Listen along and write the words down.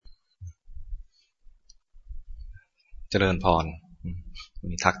เจริญพร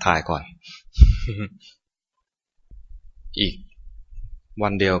มีทักทายก่อน อีกวั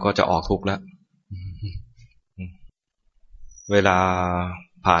นเดียวก็จะออกทุกข์แล้วเวลา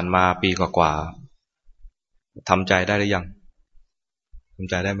ผ่านมาปีกว่าๆทำใจได้หรือยังทำ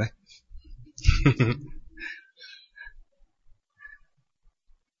ใจได้ไหม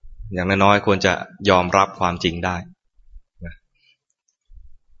อย่างน้อยๆควรจะยอมรับความจริงได้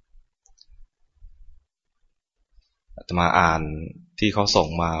อาตมาอ่านที่เขาส่ง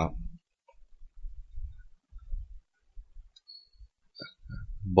มา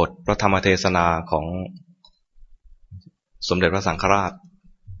บทพระธรรมเทศนาของสมเด็จพระสังฆราช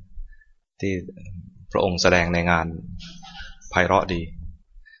ที่พระองค์แสดงในงานไพเราะดี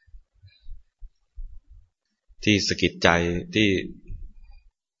ที่สะกิดใจที่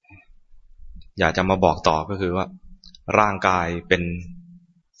อยากจะมาบอกต่อก็คือว่าร่างกายเป็น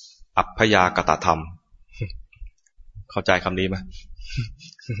อัพพยากตธรรมเข้าใจคำนี้ไหม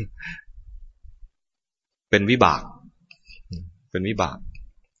เป็นวิบากเป็นวิบาก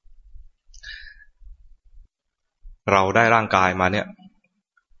เราได้ร่างกายมาเนี่ย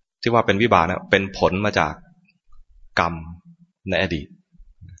ที่ว่าเป็นวิบากเนี่ยเป็นผลมาจากกรรมในอดีต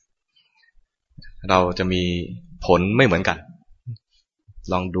เราจะมีผลไม่เหมือนกัน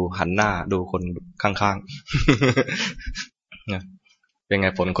ลองดูหันหน้าดูคนข้างๆเป็นไง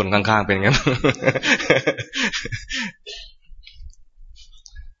ผลคนข้างๆเป็นไง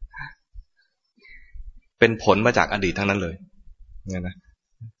เป็นผลมาจากอดีตทั้งนั้นเลยเนี่ยนะ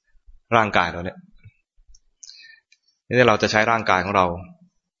ร่างกายเราเนี่ยนี่เราจะใช้ร่างกายของเรา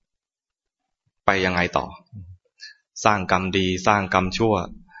ไปยังไงต่อสร้างกรรมดีสร้างกรรมชั่ว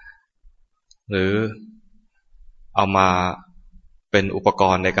หรือเอามาเป็นอุปก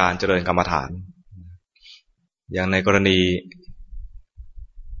รณ์ในการเจริญกรรมฐานอย่างในกรณี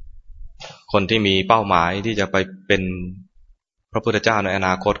คนที่มีเป้าหมายที่จะไปเป็นพระพุทธเจ้าในอน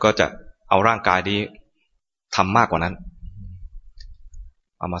าคตก็จะเอาร่างกายนี้ทำมากกว่านั้น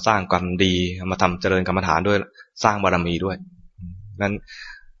เอามาสร้างกรรมดีเอามาทำเจริญกรรมฐานด้วยสร้างบารมีด้วยนั้น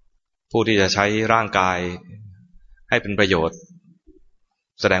ผู้ที่จะใช้ร่างกายให้เป็นประโยชน์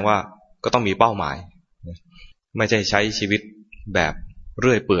แสดงว่าก็ต้องมีเป้าหมายไม่ใช่ใช้ชีวิตแบบเ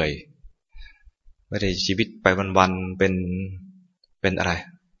รื่อยเปื่อยไม่ได้ชีวิตไปวันๆเป็นอะไร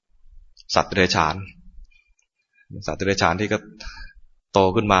สัตว์เดรัจฉานสัตว์เดรัจฉานที่ก็โต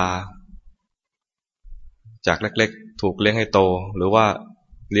ขึ้นมาจากเล็กๆถูกเลี้ยงให้โตหรือว่า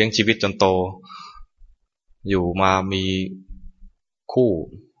เลี้ยงชีวิตจนโตอยู่มามีคู่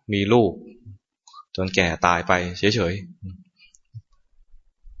มีลูกจนแก่ตายไปเฉย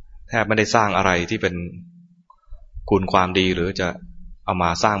ๆแทบไม่ได้สร้างอะไรที่เป็นคุณความดีหรือจะเอามา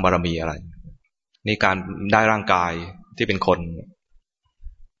สร้างบารมีอะไรนี่การได้ร่างกายที่เป็นคน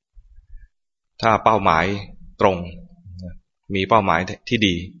ถ้าเป้าหมายตรงมีเป้าหมายที่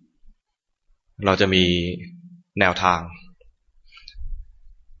ดีเราจะมีแนวทาง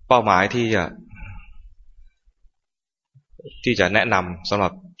เป้าหมายที่จะแนะนำสำหรั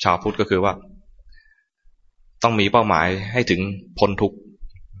บชาวพุทธก็คือว่าต้องมีเป้าหมายให้ถึงพ้นทุกข์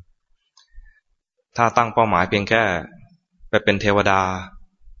ถ้าตั้งเป้าหมายเพียงแค่ไปเป็นเทวดา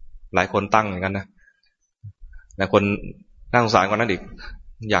หลายคนตั้งอย่างนั้นนะหลายคนน่าสงสารกว่านั้นอีก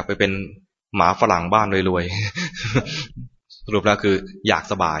อยากไปเป็นหมาฝรั่งบ้านรวยๆสรุปแล้วคืออยาก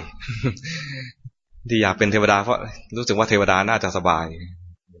สบายที่อยากเป็นเทวดาเพราะรู้สึกว่าเทวดาน่าจะสบาย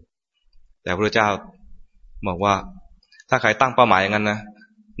แต่พระพุทธเจ้าบอกว่าถ้าใครตั้งเป้าหมายอย่างนั้นนะ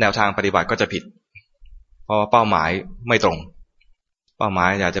แนวทางปฏิบัติก็จะผิดเพราะเป้าหมายไม่ตรงเป้าหมาย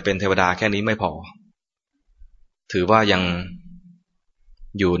อยากจะเป็นเทวดาแค่นี้ไม่พอถือว่ายัง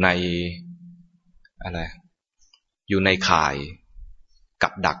อยู่ในอะไรอยู่ในข่ายกั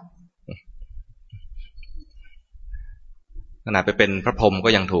บดักขนาดไปเป็นพระพรหมก็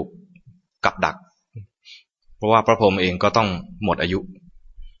ยังถูกกับดักเพราะว่าพระพรหมเองก็ต้องหมดอายุ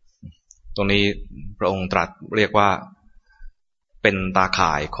ตรงนี้พระองค์ตรัสเรียกว่าเป็นตาข่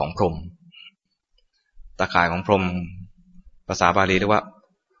ายของพรหมตาข่ายของพรหมภาษาบาลีเรียกว่า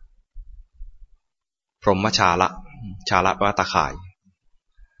พรหมชาละชาละแปลว่าตาข่าย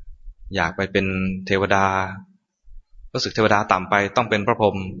อยากไปเป็นเทวดารู้สึกเทวดาต่ำไปต้องเป็นพระพร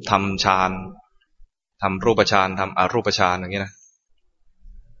หมทำฌานทำรูปฌานทำอรูปฌานอย่างนี้นะ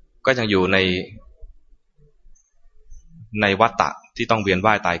ก็ยังอยู่ในวัฏฏะที่ต้องเวียน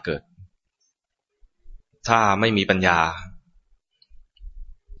ว่ายตายเกิดถ้าไม่มีปัญญา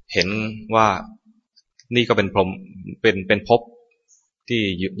เห็นว่านี่ก็เป็นพรหมเป็นภพที่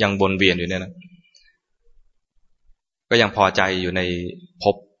ยังวนเวียนอยู่เนี่ยนะก็ยังพอใจอยู่ในภ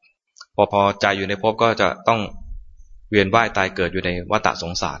พพอใจอยู่ในภพก็จะต้องเวียนว่ายตายเกิดอยู่ในวัฏฏะส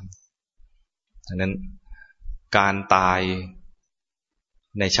งสารดังนั้น การตาย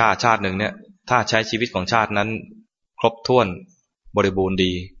ในชาติหนึ่งเนี่ยถ้าใช้ชีวิตของชาตินั้นครบถ้วนบริบูรณ์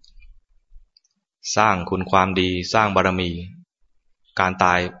ดีสร้างคุณความดีสร้างบารมีการต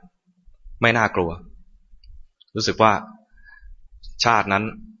ายไม่น่ากลัวรู้สึกว่าชาตินั้น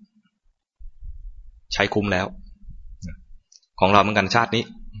ใช้คุ้มแล้วของเราเหมือนกันชาตินี้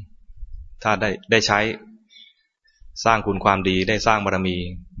ถ้าได้ใช้สร้างคุณความดีได้สร้างบารมี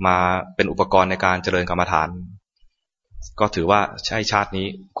มาเป็นอุปกรณ์ในการเจริญกรรมฐานก็ถือว่าใช้ชาตินี้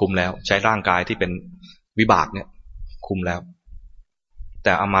คุ้มแล้วใช้ร่างกายที่เป็นวิบากเนี่ยคุ้มแล้วแ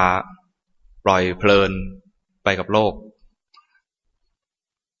ต่เอามาปล่อยเพลินไปกับโลก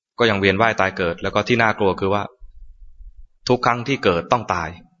ก็ยังเวียนว่ายตายเกิดแล้วก็ที่น่ากลัวคือว่าทุกครั้งที่เกิดต้องตาย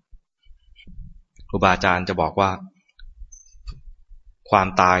ครูบาอาจารย์จะบอกว่าความ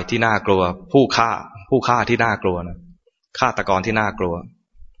ตายที่น่ากลัวผู้ฆ่าที่น่ากลัวนะฆาตกรที่น่ากลัว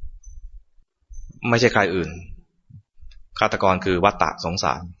ไม่ใช่ใครอื่นฆาตกรคือวัฏฏะสงส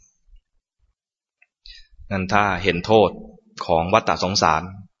ารนั้นถ้าเห็นโทษของวัฏฏะสงสาร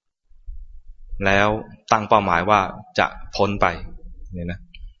แล้วตั้งเป้าหมายว่าจะพ้นไปเนี่ยนะ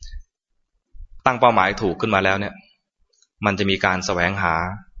ตั้งเป้าหมายถูกขึ้นมาแล้วเนี่ยมันจะมีการแสวงหา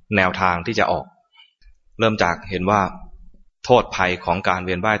แนวทางที่จะออกเริ่มจากเห็นว่าโทษภัยของการเ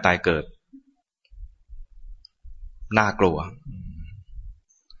วียนว่ายตายเกิดน่ากลัว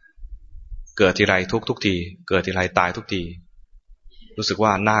เกิดทีไรทุกทีเกิดทีไรตายทุกทีรู้สึกว่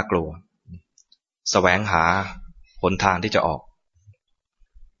าน่ากลัวแสวงหาหนทางที่จะออก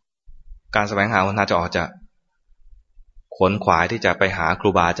การแสวงหาหนทางจะออกจะขวนขวายที่จะไปหาครู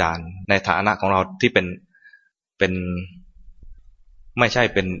บาอาจารย์ในฐานะของเราที่เป็นไม่ใช่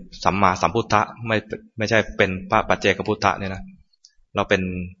เป็นสัมมาสัมพุทธะไม่ใช่เป็นพระปัจเจกพุทธะเนี่ยนะเราเป็น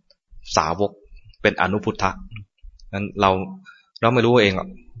สาวกเป็นอนุพุทธะนั้นเราไม่รู้เอง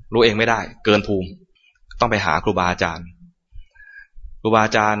รู้เองไม่ได้เกินภูมิต้องไปหาครูบาอาจารย์ครูบาอ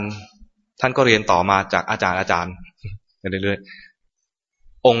าจารย์ท่านก็เรียนต่อมาจากอาจารย์ไปเรื่อย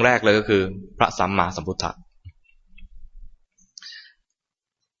ๆองค์แรกเลยก็คือพระสัมมาสัมพุทธะ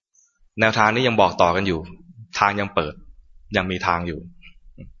แนวทางนี้ยังบอกต่อกันอยู่ทางยังเปิดยังมีทางอยู่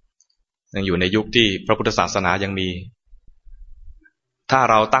ยังอยู่ในยุคที่พระพุทธศาสนายังมีถ้า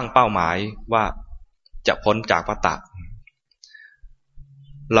เราตั้งเป้าหมายว่าจะพ้นจากวัฏฏะ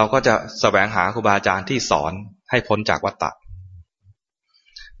เราก็จะแสวงหาครูบาอาจารย์ที่สอนให้พ้นจากวัฏฏะ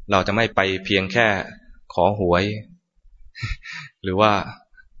เราจะไม่ไปเพียงแค่ขอหวยหรือว่า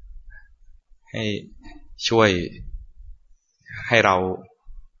ให้ช่วยให้เรา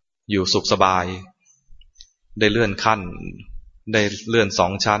อยู่สุขสบายได้เลื่อนขั้นได้เลื่อน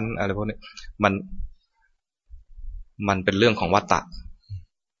2 ชั้นอะไรพวกนี้มันเป็นเรื่องของวัฏฏะ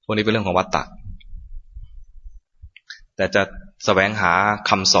พวกนี้เป็นเรื่องของวัฏฏะแต่จะแสวงหา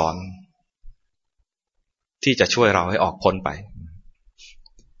คำสอนที่จะช่วยเราให้ออกพ้นไป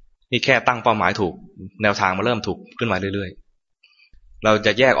นี่แค่ตั้งเป้าหมายถูกแนวทางมาเริ่มถูกขึ้นมาเรื่อยๆเราจ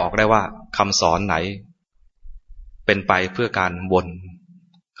ะแยกออกได้ว่าคำสอนไหนเป็นไปเพื่อการวน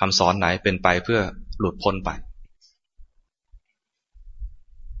คำสอนไหนเป็นไปเพื่อหลุดพ้นไป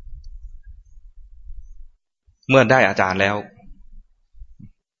เมื่อได้อาจารย์แล้ว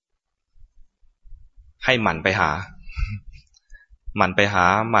ให้หมั่นไปหาห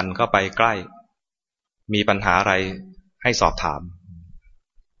มั่นก็ไปใกล้มีปัญหาอะไรให้สอบถาม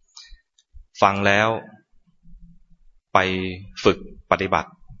ฟังแล้วไปฝึกปฏิบัติ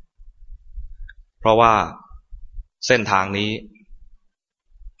เพราะว่าเส้นทางนี้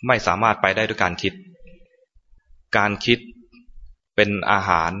ไม่สามารถไปได้ด้วยการคิดเป็นอาห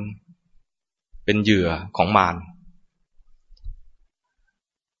ารเป็นเหยื่อของมาร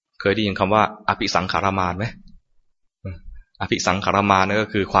เคยได้ยินคำว่าอภิสังขารมารไหมอภิสังขารมารนั่นก็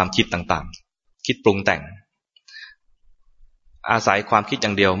คือความคิดต่างๆคิดปรุงแต่งอาศัยความคิดอย่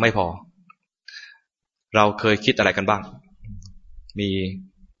างเดียวไม่พอเราเคยคิดอะไรกันบ้างมี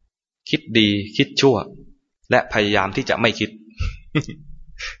คิดดีคิดชั่วและพยายามที่จะไม่คิด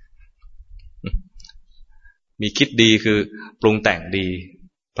มีคิดดีคือปรุงแต่งดี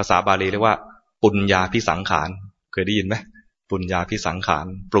ภาษาบาลีเรียกว่าปุญญาภิสังขารเคยได้ยินไหมปุญญาภิสังขาร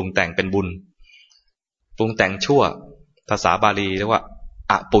ปรุงแต่งเป็นบุญปรุงแต่งชั่วภาษาบาลีเรียกว่า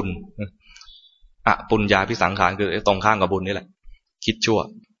อปุญญาภิสังขารคือตรงข้ามกับบุญนี่แหละคิดชั่ว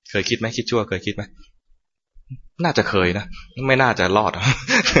เคยคิดไหมคิดชั่วเคยคิดไหมน่าจะเคยนะไม่น่าจะรอด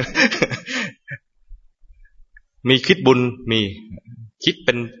มีคิดบุญมีคิดเ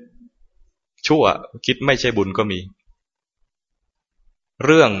ป็นชั่วคิดไม่ใช่บุญก็มี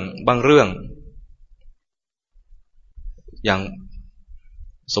บางเรื่องอย่าง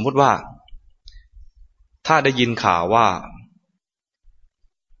สมมติว่าถ้าได้ยินข่าวว่า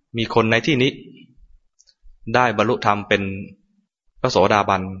มีคนในที่นี้ ได้บรรลุธรรมเป็นพระโสดา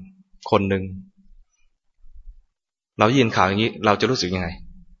บันคนหนึ่งเรายินข่าวอย่างนี้เราจะรู้สึกยังไง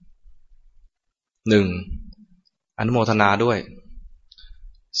หนึ่งอนุโมทนาด้วย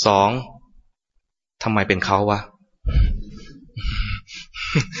สองทำไมเป็นเขาวะ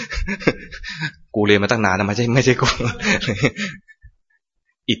กูเรียนมาตั้งนานนะไม่ใช่กู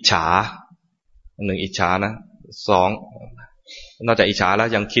อิจฉาหนึ่งอิจฉานะสองนอกจากอิจฉาแล้ว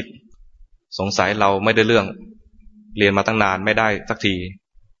ยังคิดสงสัยเราไม่ได้เรื่องเรียนมาตั้งนานไม่ได้สักที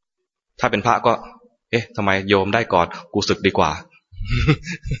ถ้าเป็นพระก็เอ๊ะทำไมโยมได้ก่อนกูสึกดีกว่า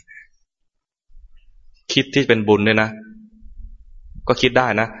คิดที่เป็นบุญเนี่ยนะก็คิดได้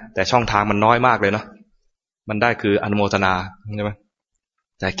นะแต่ช่องทางมันน้อยมากเลยเนาะมันได้คืออนุโมทนาใช่ไหม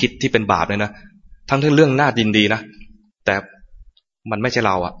แต่คิดที่เป็นบาปเลยนะทั้งที่เรื่องน่ายินดีนะแต่มันไม่ใช่เ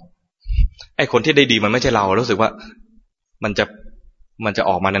ราอะไอคนที่ได้ดีมันไม่ใช่เรารู้สึกว่ามันจะ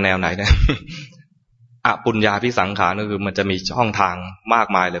ออกมาในแนวไหนนะ อปุญญาภิสังขารก็คือมันจะมีช่องทางมาก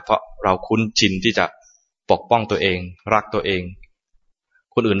มายเลยเพราะเราคุ้นชินที่จะปกป้องตัวเองรักตัวเอง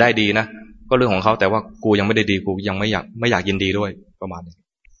คนอื่นได้ดีนะก็เรื่องของเขาแต่ว่ากูยังไม่ได้ดีกูยังไม่อยากยินดีด้วยประมาณนี้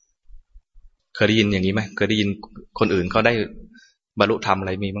เคยได้ยินอย่างนี้ไหมเคยได้ยินคนอื่นเขาได้บรรลุธรรมอะไ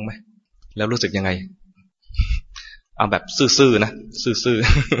รมีบ้างไหมแล้วรู้สึกยังไงเอาแบบซื่อๆนะซื่อ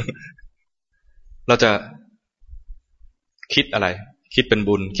ๆ เราจะคิดอะไรคิดเป็น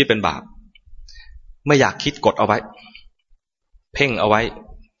บุญคิดเป็นบาปไม่อยากคิดกดเอาไว้เพ่งเอาไว้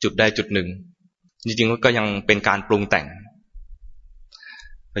จุดใดจุดหนึ่งจริงๆก็ยังเป็นการปรุงแต่ง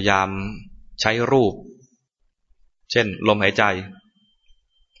พยายามใช้รูปเช่นลมหายใจ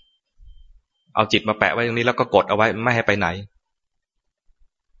เอาจิตมาแปะไว้ตรงนี้แล้วก็กดเอาไว้ไม่ให้ไปไหน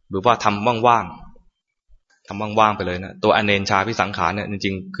หรือว่าทำว่างๆทำว่างๆไปเลยนะตัวอเนญชาภิสังขารเนี่ยจ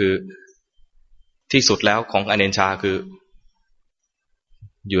ริงๆคือที่สุดแล้วของอเนญชาคือ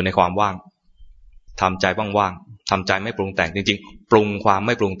อยู่ในความว่างทำใจว่างๆทำใจไม่ปรุงแต่งจริงๆปรุงความไ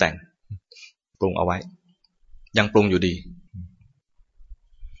ม่ปรุงแต่งปรุงเอาไว้ยังปรุงอยู่ดี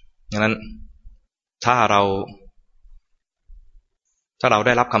ดังนั้นถ้าเราไ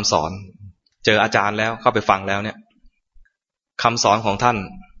ด้รับคำสอนเจออาจารย์แล้วเข้าไปฟังแล้วเนี่ยคำสอนของท่าน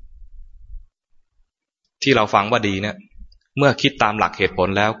ที่เราฟังว่าดีเนี่ยเมื่อคิดตามหลักเหตุผล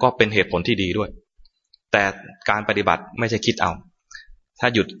แล้วก็เป็นเหตุผลที่ดีด้วยแต่การปฏิบัติไม่ใช่คิดเอาถ้า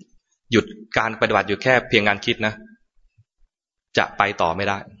หยุดการปฏิบัติอยู่แค่เพียงการคิดนะจะไปต่อไม่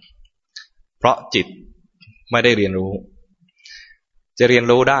ได้เพราะจิตไม่ได้เรียนรู้จะเรียน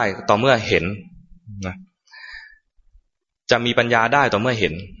รู้ได้ต่อเมื่อเห็นนะจะมีปัญญาได้ต่อเมื่อเห็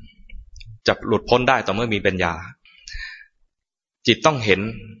นจะหลุดพ้นได้ต่อเมื่อมีปัญญาจิตต้องเห็น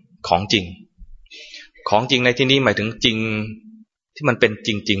ของจริงของจริงในที่นี้หมายถึงจริงที่มันเป็นจ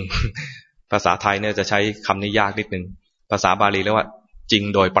ริงๆภาษาไทยเนี่ยจะใช้คำนี้ยากนิดนึงภาษาบาลีเรียกว่าจริง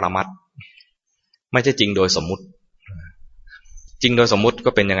โดยปรมัตถ์ไม่ใช่จริงโดยสมมุติจริงโดยสมมุติ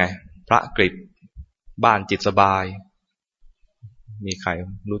ก็เป็นยังไงพระกฤษบ้านจิตสบายมีใคร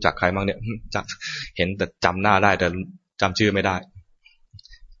รู้จักใครบ้างเนี่ยเห็นแต่จำหน้าได้แต่จำชื่อไม่ได้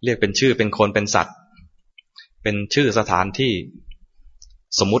เรียกเป็นชื่อเป็นคนเป็นสัตว์เป็นชื่อสถานที่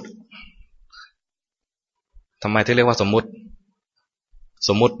สมมุติทำไมที่เรียกว่าสมมุ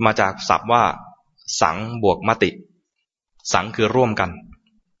ติมาจากศัพท์ว่าสังบวกมติสังคือร่วมกัน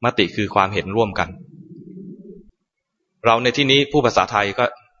มติคือความเห็นร่วมกันเราในที่นี้ผู้ภาษาไทยก็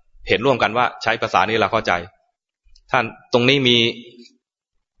เห็นร่วมกันว่าใช้ภาษานี้เราเข้าใจท่านตรงนี้มี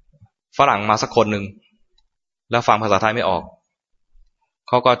ฝรั่งมาสักคนหนึ่งแล้วฟังภาษาไทยไม่ออกเ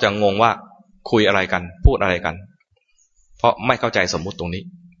ขาก็จะงงว่าคุยอะไรกันพูดอะไรกันเพราะไม่เข้าใจสมมุติตรงนี้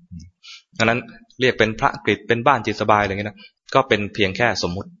ดังนั้นเรียกเป็นพระกฤษเป็นบ้านจิตสบายอะไรเงี้ยนะก็เป็นเพียงแค่ส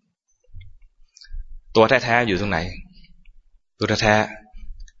มมุติตัวแท้ๆอยู่ตรงไหนตัวแท้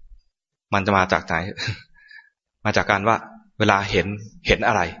ๆมันจะมาจากไหนมาจากการว่าเวลาเห็น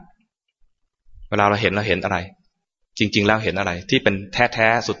อะไรเวลาเราเห็นอะไรจริงๆแล้วเห็นอะไรที่เป็นแท้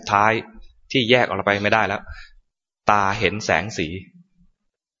ๆสุดท้ายที่แยกออกไปไม่ได้แล้วตาเห็นแสงสี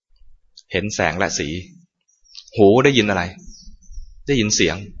เห็นแสงและสีหูได้ยินอะไรได้ยินเสี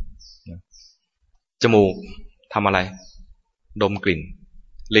ยงจมูกทำอะไรดมกลิ่น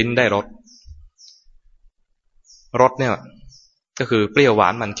ลิ้นได้รสเนี่ยก็คือเปรี้ยวหวา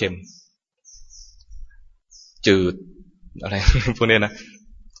นมันเค็มจืดอะไรพวกนี้นะ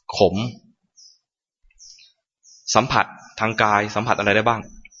ขมสัมผัสทางกายสัมผัสอะไรได้บ้าง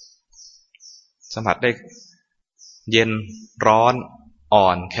สัมผัสได้เย็นร้อนอ่อ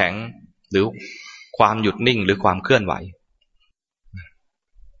นแข็งหรือความหยุดนิ่งหรือความเคลื่อนไหว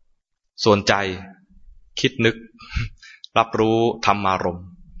ส่วนใจคิดนึกรับรู้ธรรมารมณ์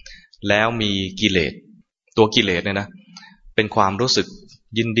แล้วมีกิเลสตัวกิเลสเนี่ยนะเป็นความรู้สึก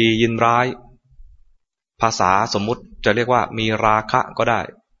ยินดียินร้าย ภาษาสมมุติจะเรียกว่ามีราคะก็ได้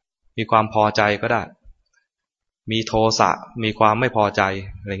มีความพอใจก็ได้มีโทสะมีความไม่พอใจ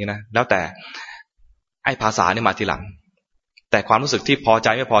อะไรอย่างนี้นะแล้วแต่ไอ้ภาษานี่มาทีหลังแต่ความรู้สึกที่พอใจ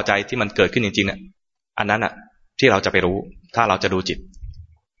ไม่พอใจที่มันเกิดขึ้นจริงๆเนี่ยอันนั้นอ่ะที่เราจะไปรู้ถ้าเราจะดูจิต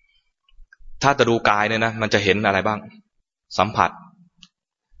ถ้าจะดูกายเนี่ยนะมันจะเห็นอะไรบ้างสัมผัส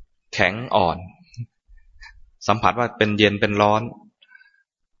แข็งอ่อนสัมผัสว่าเป็นเย็นเป็นร้อน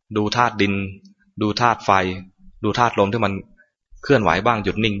ดูธาตุดินดูธาตุไฟดูธาตุลมที่มันเคลื่อนไหวบ้างห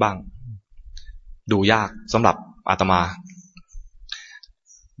ยุดนิ่งบ้างดูยากสำหรับอาตม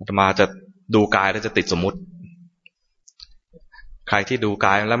าจะดูกายแล้วจะติดสมมุติใครที่ดูก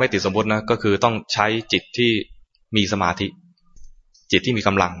ายแล้วไม่ติดสมมุตินะก็คือต้องใช้จิตที่มีสมาธิจิตที่มีก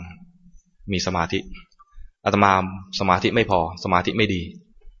ำลังมีสมาธิอาตมาสมาธิไม่พอสมาธิไม่ดี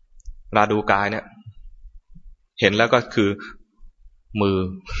เวลาดูกายเนี่ยเห็นแล้วก็คือมือ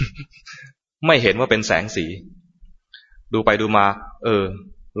ไม่เห็นว่าเป็นแสงสีดูไปดูมา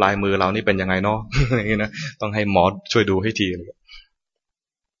ลายมือเรานี่เป็นยังไงเนาะ อย่างนี้นะต้องให้หมอช่วยดูให้ที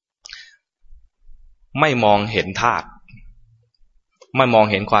ไม่มองเห็นธาตุไม่มอง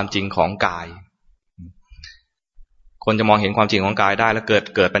เห็นความจริงของกายคนจะมองเห็นความจริงของกายได้แล้วเ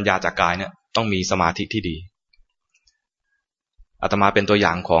กิดปัญญาจากกายเนี่ยต้องมีสมาธิที่ดีอาตมาเป็นตัวอ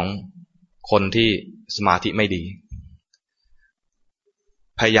ย่างของคนที่สมาธิไม่ดี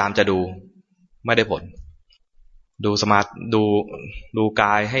พยายามจะดูไม่ได้ผลดูก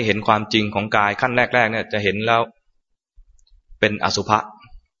ายให้เห็นความจริงของกายขั้นแรกๆเนี่ยจะเห็นแล้วเป็นอสุภะ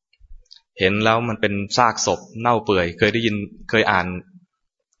เห็นแล้วมันเป็นซากศพเน่าเปื่อยเคยอ่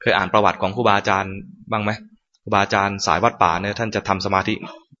านประวัติของครูบาอาจารย์บ้างไหมครูบาอาจารย์สายวัดป่าเนี่ยท่านจะทำสมาธิ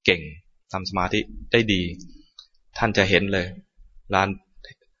เก่งทำสมาธิได้ดีท่านจะเห็นเลยลาน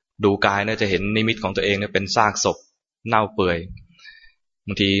ดูกายเนี่ยจะเห็นนิมิตของตัวเองเนี่ยเป็นซากศพเน่าเปื่อยบ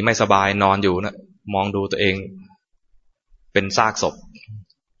างทีไม่สบายนอนอยู่นะมองดูตัวเองเป็นซากศพ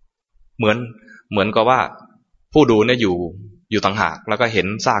เหมือนกับว่าผู้ดูเนี่ยอยู่ต่างหากแล้วก็เห็น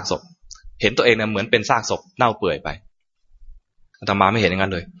ซากศพเห็นตัวเองเนี่ยเหมือนเป็นซากศพเน่าเปื่อยไปอาตมาไม่เห็นอย่างนั้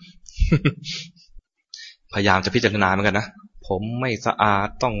นเลย พยายามจะพิจารณาเหมือนกันนะผมไม่สะอาด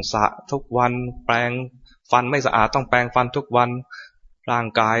ต้องสระทุกวันแปรงฟันไม่สะอาดต้องแปรงฟันทุกวันร่าง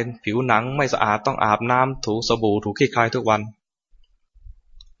กายผิวหนังไม่สะอาดต้องอาบน้ำถูสบู่ถูขี้คายทุกวัน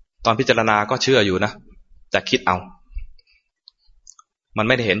ตอนพิจารณาก็เชื่ออยู่นะแต่คิดเอามันไ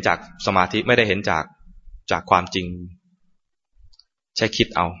ม่ได้เห็นจากสมาธิไม่ได้เห็นจากความจริงใช้คิด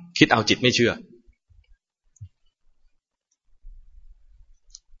เอาจิตไม่เชื่อ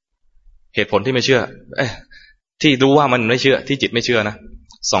เหตุผลที่ไม่เชื่อที่รู้ว่ามันไม่เชื่อที่จิตไม่เชื่อนะ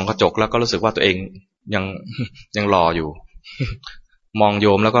ส่องกระจกแล้วก็รู้สึกว่าตัวเองยังหล่ออยู่ มองโย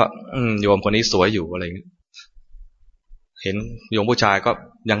มแล้วก็โยมคนนี้สวยอยู่อะไรอย่างนี้เห็นโยมผู้ชายก็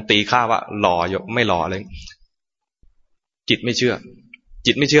ยังตีค่าว่าหล่อไม่หล่อเลยจิตไม่เ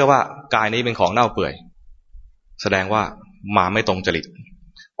ชื่อว่ากายนี้เป็นของเน่าเปื่อยแสดงว่ามาไม่ตรงจริต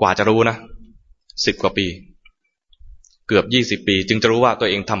กว่าจะรู้นะ10 กว่าปีเกือบ20 ปีจึงจะรู้ว่าตัว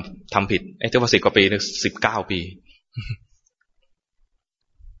เองทำผิดไอ้ที่ว่า10 กว่าปีเนี่ย19 ปี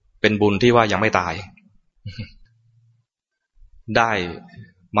เป็นบุญที่ว่ายังไม่ตายได้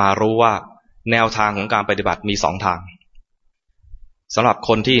มารู้ว่าแนวทางของการปฏิบัติมี2 ทางสำหรับค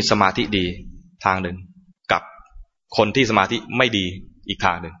นที่สมาธิดีทางหนึ่งกับคนที่สมาธิไม่ดีอีกท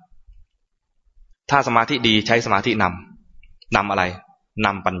างหนึ่งถ้าสมาธิดีใช้สมาธินำอะไรน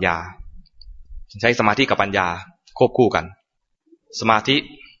ำปัญญาใช้สมาธิกับปัญญาควบคู่กันสมาธิ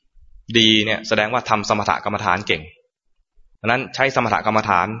ดีเนี่ยแสดงว่าทำสมถกรรมฐานเก่งดังนั้นใช้สมถกรรม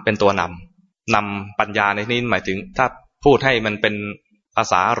ฐานเป็นตัวนำปัญญาในนี้หมายถึงถ้าพูดให้มันเป็นภา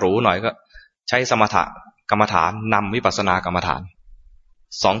ษาหรูหน่อยก็ใช้สมถกรรมฐานนำวิปัสสนากรรมฐาน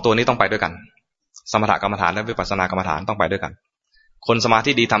2 ตัวนี้ต้องไปด้วยกันสมถกรรมฐานและวิปัสสนากรรมฐานต้องไปด้วยกันคนสมาธิ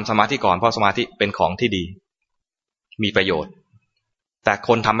ดีทำสมาธิก่อนเพราะสมาธิเป็นของที่ดีมีประโยชน์แต่ค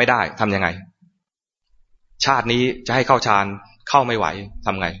นทำไม่ได้ทำยังไงชาตินี้จะให้เข้าฌานเข้าไม่ไหวท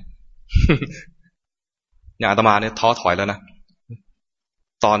ำไง อย่างอาตมาเนี่ยท้อถอยแล้วนะ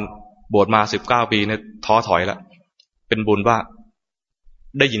ตอนบวชมา19 ปีเนี่ยท้อถอยแล้วเป็นบุญว่า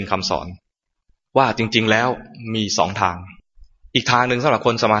ได้ยินคำสอนว่าจริงๆแล้วมี2 ทางอีกทางหนึ่งสำหรับค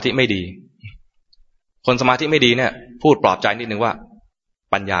นสมาธิไม่ดีคนสมาธิไม่ดีเนี่ยพูดปลอบใจนิดนึงว่า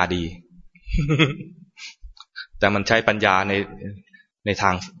ปัญญาดี แต่มันใช้ปัญญาในทา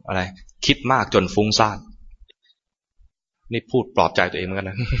งอะไรคิดมากจนฟุ้งซ่านนี่พูดปลอบใจตัวเองเหมือนกัน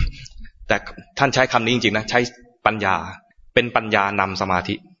นะ แต่ท่านใช้คำนี้จริงๆนะใช้ปัญญาเป็นปัญญานำสมา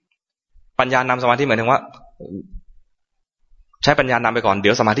ธิปัญญานำสมาธิหมายถึงว่าใช้ปัญญานำไปก่อนเ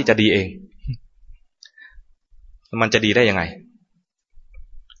ดี๋ยวสมาธิจะดีเองมันจะดีได้ยังไง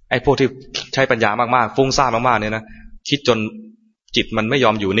ไอ้พวกที่ใช้ปัญญามากๆฟุ้งซ่านมากๆเนี่ยนะคิดจนจิตมันไม่ย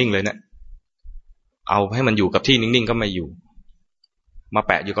อมอยู่นิ่งเลยเนี่ยเอาให้มันอยู่กับที่นิ่งๆก็ไม่อยู่มาแ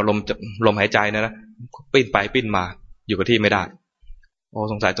ปะอยู่กับลมหายใจนะปิ้นไปปิ้นมาอยู่กับที่ไม่ได้โอ้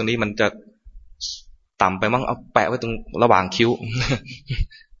สงสัยตรงนี้มันจะต่ำไปมั้งเอาแปะไว้ตรงระหว่างคิ้ว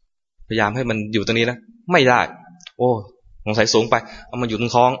พยายามให้มันอยู่ตรงนี้นะไม่ได้โอ้สงสัยสูงไปเอามาอยู่ตร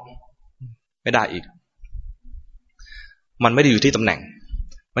งท้องไม่ได้อีกมันไม่ได้อยู่ที่ตำแหน่ง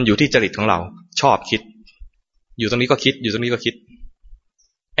มันอยู่ที่จริตของเราชอบคิดอยู่ตรงนี้ก็คิดอยู่ตรงนี้ก็คิด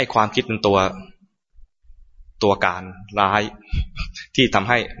ไอ้ความคิดเป็นตัวการร้ายที่ทำ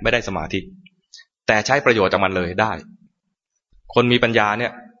ให้ไม่ได้สมาธิแต่ใช้ประโยชน์จากมันเลยได้คนมีปัญญาเนี่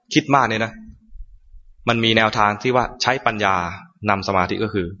ยคิดมากเนี่ยนะมันมีแนวทางที่ว่าใช้ปัญญานำสมาธิก็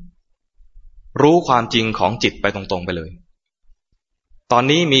คือรู้ความจริงของจิตไปตรงๆไปเลยตอน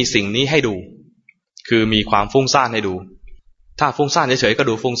นี้มีสิ่งนี้ให้ดูคือมีความฟุ้งซ่านให้ดูถ้าฟุ้งซ่านเฉยๆก็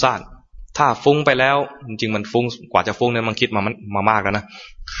ดูฟุ้งซ่านถ้าฟุ้งไปแล้วจริงๆมันฟุ้งกว่าจะฟุ้งเนี่ยมันคิดมามากแล้วนะ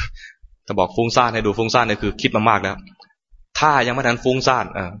ถ้าบอกฟุ้งซ่านให้ดูฟุ้งซ่านเนี่ยคือคิดมามากแล้วถ้ายังไม่ทันฟุ้งซ่าน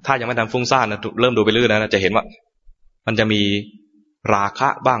ถ้ายังไม่ทันฟุ้งซ่านนะเริ่มดูไปเรื่อยนะจะเห็นว่ามันจะมีราคะ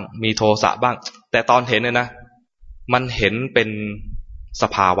บ้างมีโทสะบ้างแต่ตอนเห็นเนี่ยนะมันเห็นเป็นส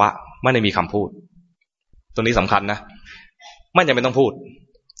ภาวะไม่ได้มีคำพูดตรงนี้สำคัญนะไม่จำเป็นต้องพูด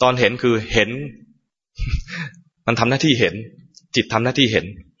ตอนเห็นคือเห็น มันทำหน้าที่เห็นจิตทำหน้าที่เห็น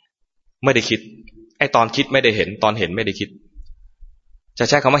ไม่ได้คิดไอ้ตอนคิดไม่ได้เห็นตอนเห็นไม่ได้คิดจะ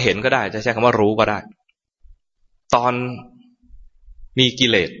ใช้คำว่าเห็นก็ได้จะใช้คำว่ารู้ก็ได้ตอนมีกิ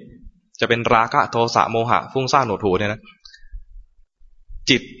เลสจะเป็นราคะโทสะโมหะฟุ้งซ่านหดหู่เนี่ยนะ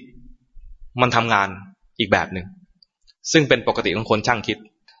จิตมันทำงานอีกแบบหนึ่งซึ่งเป็นปกติของคนช่างคิด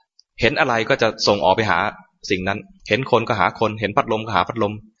เห็นอะไรก็จะส่งออกไปหาสิ่งนั้นเห็นคนก็หาคนเห็นพัดลมก็หาพัดล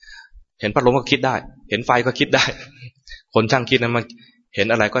มเห็นพัดลมก็คิดได้เห็นไฟก็คิดได้คนช่างคิดนั้นมันเห็น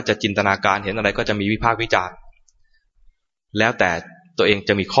อะไรก็จะจินตนาการเห็นอะไรก็จะมีวิพากษ์วิจารณ์แล้วแต่ตัวเองจ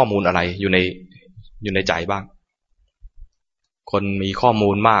ะมีข้อมูลอะไรอยู่ในใจบ้างคนมีข้อมู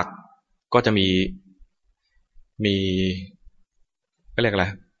ลมากก็จะมีก็เรียกอะไร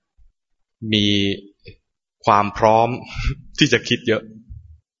มีความพร้อมที่จะคิดเยอะ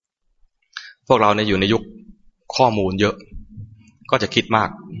พวกเราเนี่ยอยู่ในยุคข้อมูลเยอะก็จะคิดมาก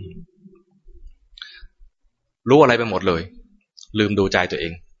รู้อะไรไปหมดเลยลืมดูใจตัวเอ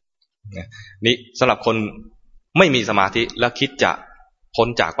งนี่สำหรับคนไม่มีสมาธิแล้วคิดจะพ้น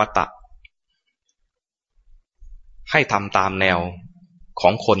จากวัฏฏะให้ทำตามแนวขอ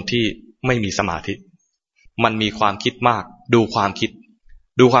งคนที่ไม่มีสมาธิมันมีความคิดมากดูความคิด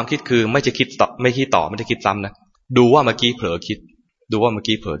คือไม่จะคิดต่อไม่คิดต่อไม่ได้คิดซ้ำนะดูว่าเมื่อกี้เผลอคิด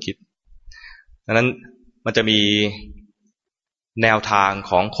ดังนั้นมันจะมีแนวทาง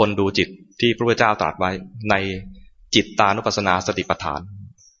ของคนดูจิตที่พระพุทธเจ้าตรัสไว้ในจิตตานุปัสสนาสติปัฏฐาน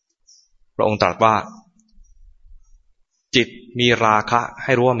พระองค์ตรัสว่าจิตมีราคะใ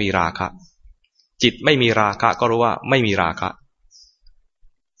ห้รู้ว่ามีราคะจิตไม่มีราคะก็รู้ว่าไม่มีราคะ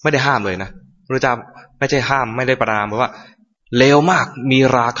ไม่ได้ห้ามเลยนะพระพุทธเจ้าไม่ใช่ห้ามไม่ได้ประณามบอกว่าเลวมากมี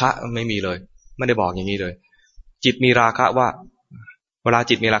ราคะไม่มีเลยไม่ได้บอกอย่างนี้เลยจิตมีราคะว่าเวลา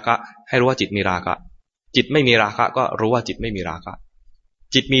จิตมีราคะให้รู้ว่าจิตมีราคะจิตไม่มีราคะก็รู้ว่าจิตไม่มีราคะ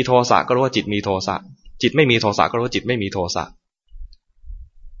จิตมีโทสะก็รู้ว่าจิตมีโทสะจิตไม่มีโทสะก็รู้ว่าจิตไม่มีโทสะ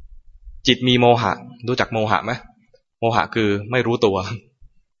จิตมีโมหะรู้จักโมหะไหมโมหะคือไม่รู้ตัว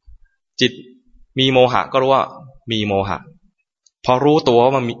จิตมีโมหะก็รู้ว่ามีโมหะพอรู้ตัว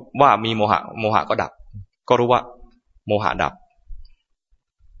ว่ามีโมหะก็ดับก็รู้ว่าโมหะดับ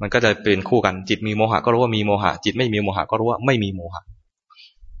มันก็จะเป็นคู่กันจิตมีโมหะก็รู้ว่ามีโมหะจิตไม่มีโมหะก็รู้ว่าไม่มีโมหะ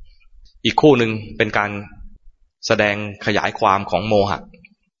อีกคู่หนึ่งเป็นการแสดงขยายความของโมหะ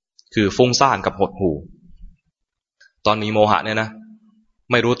คือฟุ้งซ่านกับหดหู่ตอนมีโมหะเนี่ยนะ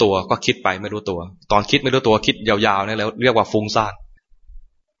ไม่รู้ตัวก็คิดไปไม่รู้ตัวตอนคิดไม่รู้ตัวคิดยาวๆเนี่ยแล้วเรียกว่าฟุ้งซ่าน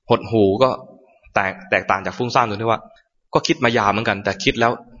หดหู่ก็แตกต่างจากฟุ้งซ่านตรงที่ว่าก็คิดมายาวเหมือนกันแต่คิดแล้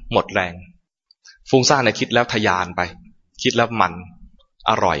วหมดแรงฟุ้งซ่านเนี่ยคิดแล้วทะยานไปคิดแล้วมัน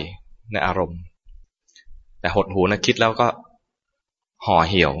อร่อยในอารมณ์แต่หดหู่นะคิดแล้วก็ห่อ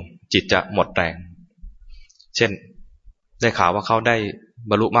เหี่ยวจิตจะหมดแรงเช่นได้ข่าวว่าเขาได้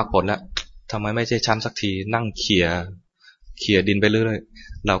บรรลุมรรคผลแล้วทำไมไม่ใช่ชั้นสักทีนั่งเขี่ยดินไปเรื่อย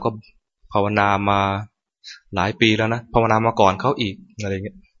ๆเราก็ภาวนามาหลายปีแล้วนะภาวนามาก่อนเขาอีกอะไรเ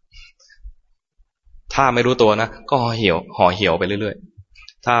งี้ยถ้าไม่รู้ตัวนะก็ห่อเหี่ยวไปเรื่อย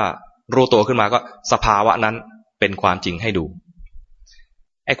ๆถ้ารู้ตัวขึ้นมาก็สภาวะนั้นเป็นความจริงให้ดู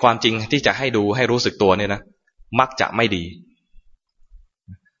ไอ้ความจริงที่จะให้ดูให้รู้สึกตัวเนี่ยนะมักจะไม่ดี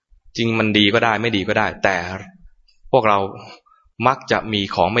จริงมันดีก็ได้ไม่ดีก็ได้แต่พวกเรามักจะมี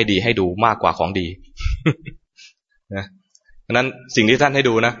ของไม่ดีให้ดูมากกว่าของดีนะ ดังนั้นสิ่งที่ท่านให้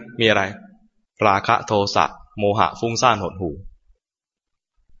ดูนะมีอะไรราคะโทสะโมหะฟุ้งซ่านหดหู่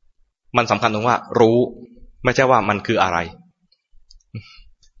มันสำคัญตรงว่ารู้ไม่ใช่ว่ามันคืออะไร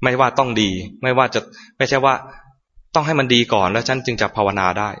ไม่ว่าต้องดีไม่ใช่ว่าต้องให้มันดีก่อนแล้วฉันจึงจะภาวนา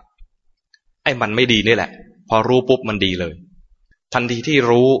ได้ไอ้มันไม่ดีนี่แหละพอรู้ปุ๊บมันดีเลยทันทีที่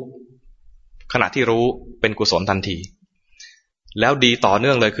รู้ขณะที่รู้เป็นกุศลทันทีแล้วดีต่อเ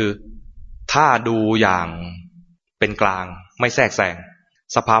นื่องเลยคือถ้าดูอย่างเป็นกลางไม่แทรกแซง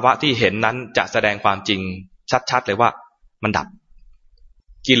สภาวะที่เห็นนั้นจะแสดงความจริงชัดๆเลยว่ามันดับ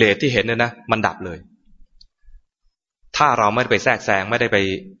กิเลสที่เห็นเนี่ยนะมันดับเลยถ้าเราไม่ได้ไปแทรกแซงไม่ได้ไป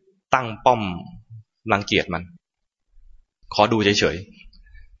ตั้งป้อมรังเกียจมันขอดูเฉย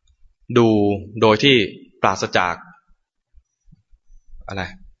ๆดูโดยที่ปราศจากอะไร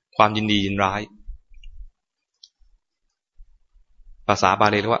ความยินดียินร้ายภาษาบา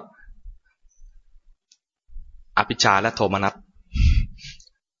ลีเรียกว่าอภิชฌาและโทมนัส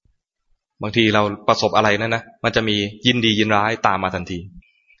บางทีเราประสบอะไรนั่นนะมันจะมียินดียินร้ายตามมาทันที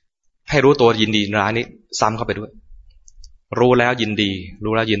ให้รู้ตัวยินดียินร้ายนี้ซ้ำเข้าไปด้วยรู้แล้วยินดี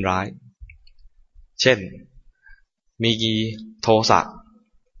รู้แล้วยินร้ายเช่นมีโทสะ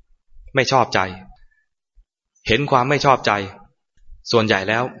ไม่ชอบใจเห็นความไม่ชอบใจส่วนใหญ่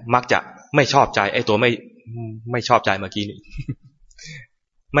แล้วมักจะไม่ชอบใจไอ้ตัวไม่ชอบใจเมื่อกี้นี้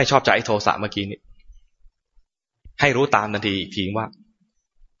ไม่ชอบใจไอ้โทสะเมื่อกี้นี้ให้รู้ตามทันทีอีกทีว่า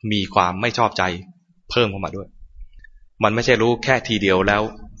มีความไม่ชอบใจเพิ่มเข้ามาด้วยมันไม่ใช่รู้แค่ทีเดียวแล้ว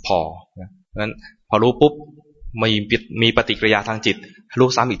พอนั้นพอรู้ปุ๊บมีปฏิกิริยาทางจิตรู้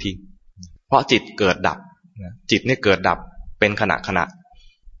ซ้ำอีกทีเพราะจิตเกิดดับจิตนี่เกิดดับเป็นขณะ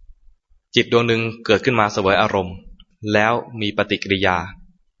จิตดวงหนึ่งเกิดขึ้นมาเสวยอารมณ์แล้วมีปฏิกิริยา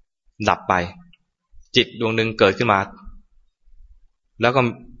ดับไปจิตดวงหนึ่งเกิดขึ้นมาแล้วก็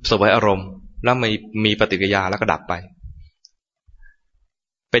เสวยอารมณ์แล้วมีปฏิกิริยาแล้วก็ดับไป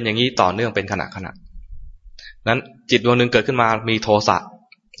เป็นอย่างนี้ต่อเนื่องเป็นขณะนั้นจิตดวงหนึ่งเกิดขึ้นมามีโทสะ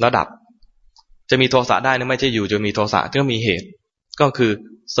แล้วดับจะมีโทสะได้นะไม่ใช่อยู่จะมีโทสะก็มีเหตุก็คือ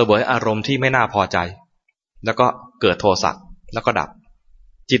เสวยอารมณ์ที่ไม่น่าพอใจแล้วก็เกิดโทสะแล้วก็ดับ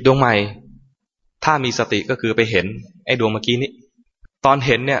จิตดวงใหม่ถ้ามีสติก็คือไปเห็นไอ้ดวงเมื่อกี้นี้ตอนเ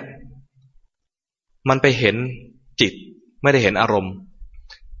ห็นเนี่ยมันไปเห็นจิตไม่ได้เห็นอารมณ์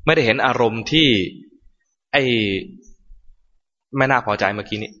ไม่ได้เห็นอารมณ์ที่ไอ้ไม่น่าพอใจเมื่อ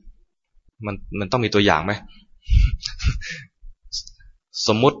กี้นี้มันต้องมีตัวอย่างไหม ส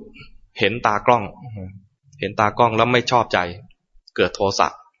มมุติเห็นตากล้องแล้วไม่ชอบใจเกิดโทสะ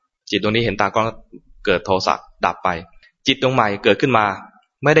จิตดวงนี้เห็นตากล้องเกิดโทสะดับไปจิตดวงใหม่เกิดขึ้นมา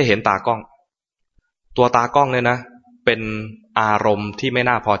ไม่ได้เห็นตากล้องตัวตากล้องเนี่ยนะเป็นอารมณ์ที่ไม่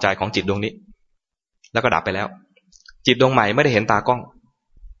น่าพอใจของจิตดวงนี้แล้วก็ดับไปแล้วจิตดวงใหม่ไม่ได้เห็นตากล้อง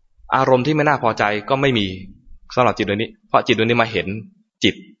อารมณ์ที่ไม่น่าพอใจก็ไม่มีสำหรับจิตดวงนี้เพราะจิตดวงนี้มาเห็น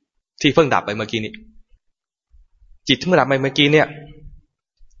จิตที่เพิ่งดับไปเมื่อกี้นี้จิตที่เมื่อดับไปเมื่อกี้เนี่ย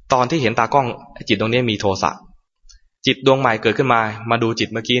ตอนที่เห็นตากล้องจิตดวงนี้มีโทสะจิตดวงใหม่เกิดขึ้นมาดูจิต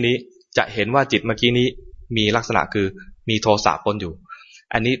เมื่อกี้นี้จะเห็นว่าจิตเมื่อกี้นี้มีลักษณะคือมีโทสะปนอยู่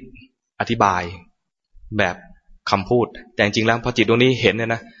อันนี้อธิบายแบบคำพูดแต่จริงๆแล้วพอจิตดวงนี้เห็นเนี่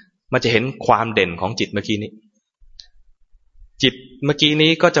ยนะมันจะเห็นความเด่นของจิตเมื่อกี้นี้จิตเมื่อกี้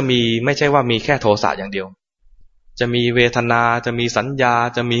นี้ก็จะมีไม่ใช่ว่ามีแค่โทสะอย่างเดียวจะมีเวทนาจะมีสัญญา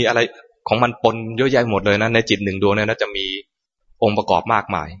จะมีอะไรของมันปนเยอะแยะหมดเลยนะในจิตหนึ่งดวงเนี่ยนะจะมีองค์ประกอบมาก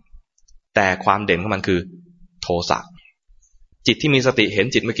มายแต่ความเด่นของมันคือโทสะจิตที่มีสติเห็น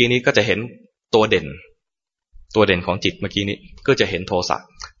จิตเมื่อกี้นี้ก็จะเห็นตัวเด่นของจิตเมื่อกี้นี้ก็จะเห็นโทสะ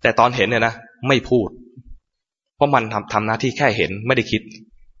แต่ตอนเห็นเนี่ยนะไม่พูดเพราะมันทำหน้าที่แค่เห็นไม่ได้คิด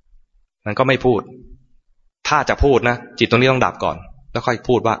มันก็ไม่พูดถ้าจะพูดนะจิตตรงนี้ต้องดับก่อนแล้วค่อย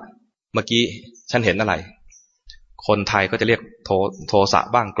พูดว่าเมื่อกี้ฉันเห็นอะไรคนไทยก็จะเรียกโทสะ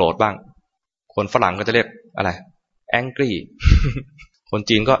บ้างโกรธบ้างคนฝรั่งก็จะเรียกอะไร angry คน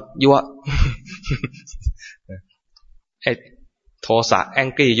จีนก็ยั่ว ไอ้โทสะ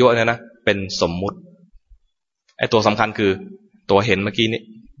angry ยั่วเนี่ยนะเป็นสมมุติไอ้ตัวสำคัญคือตัวเห็นเมื่อกี้นี้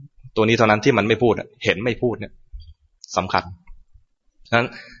ตัวนี้เท่านั้นที่มันไม่พูดเห็นไม่พูดเนี่ยสำคัญฉะนั้น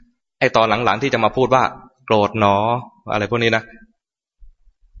ไอ้ตอนหลังๆที่จะมาพูดว่าโกรธหนออะไรพวกนี้นะ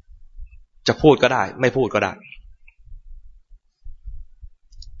จะพูดก็ได้ไม่พูดก็ได้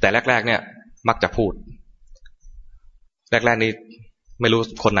แต่แรกๆเนี่ยมักจะพูดแรกๆนี่ไม่รู้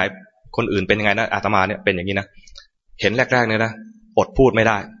คนไหนคนอื่นเป็นยังไงนะอาตมาเนี่ยเป็นอย่างนี้นะเห็นแรกๆเนี่ยนะอดพูดไม่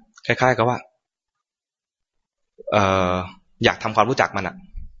ได้คล้ายๆกับว่าอยากทำความรู้จักมันอ่ะ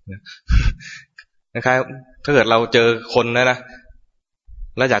คล้ายๆถ้าเกิดเราเจอคนนะ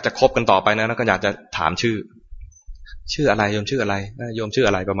แล้วอยากจะคบกันต่อไปนะก็อยากจะถามชื่ออะไรโยมชื่ออะไรโยมชื่ออ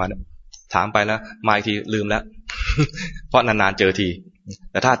ะไรประมาณนั้นถามไปแล้วมาอีกทีลืมแล้ว เพราะนานๆเจอที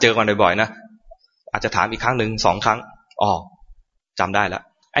แต่ถ้าเจอกันบ่อยๆนะอาจจะถามอีกครั้งหนึ่ง2 ครั้งอ๋อจำได้แล้ว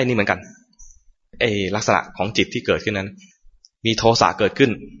ไอ้นี่เหมือนกันไอ้ลักษณะของจิตที่เกิดขึ้นนั้นมีโทสะเกิดขึ้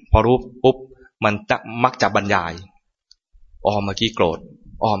นพอรู้ปุ๊บมันมักจะบรรยายอ๋อเมื่อกี้โกรธ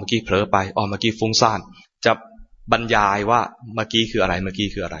อ๋อเมื่อกี้เผลอไปอ๋อเมื่อกี้ฟุ้งซ่านจะบรรยายว่าเมื่อกี้คืออะไรเมื่อกี้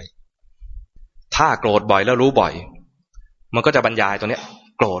คืออะไรถ้าโกรธบ่อยแล้วรู้บ่อยมันก็จะบรรยายตัวเนี้ย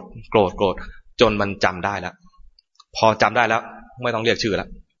โกรธโกรธโกรธจนมันจำได้แล้วพอจำได้แล้วไม่ต้องเรียกชื่อแล้ว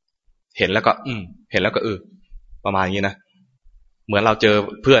เห็นแล้วก็เห็นแล้วก็ประมาณนี้นะเหมือนเราเจอ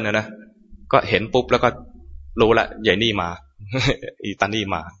เพื่อนนะก็เห็นปุ๊บแล้วก็รู้ละใหญ่นี่มา อีตานี่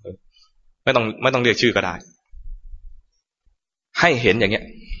มาไม่ต้องเรียกชื่อก็ได้ให้เห็นอย่างเงี้ย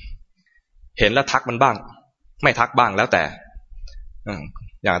เห็นแล้วทักมันบ้างไม่ทักบ้างแล้วแต่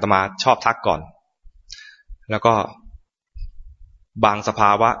อย่างอาตมาชอบทักก่อนแล้วก็บางสภ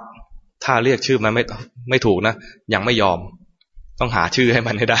าวะถ้าเรียกชื่อมันไม่ถูกนะยังไม่ยอมต้องหาชื่อให้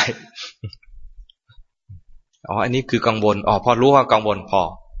มันให้ได้อ๋ออันนี้คือกังวลอ๋อพอรู้ว่ากังวลพอ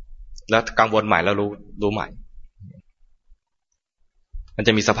แล้วกังวลใหม่แล้วรู้ใหม่มันจ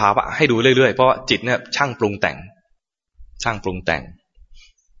ะมีสภาวะให้ดูเรื่อยๆเพราะว่าจิตเนี่ยช่างปรุงแต่ง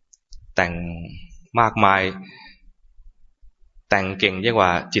แต่งมากมายแต่งเก่งยิ่งกว่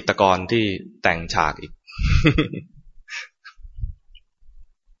าจิตรกรที่แต่งฉากอีก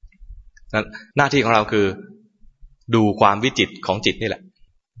หน้าที่ของเราคือดูความวิจิตรของจิตนี่แหละ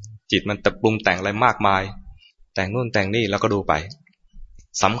จิตมันแต่ปรุงแต่งอะไรมากมายแต่งนู่นแต่งนี่แล้วก็ดูไป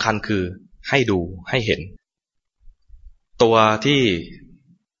สำคัญคือให้ดูให้เห็นตัวที่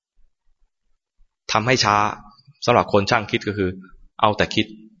ทำให้ช้าสำหรับคนช่างคิดก็คือเอาแต่คิด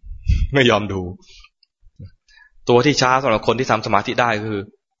ไม่ยอมดูตัวที่ช้าสำหรับคนที่ทำสมาธิได้ก็คือ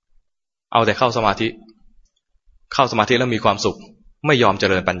เอาแต่เข้าสมาธิแล้วมีความสุขไม่ยอมเจ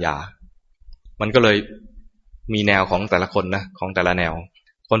ริญปัญญามันก็เลยมีแนวของแต่ละคนนะของแต่ละแนว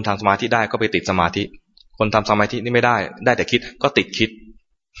คนทำสมาธิได้ก็ไปติดสมาธิคนทำสมาธินี่ไม่ได้แต่คิดก็ติดคิด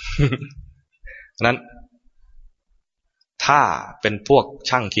นั้นถ้าเป็นพวก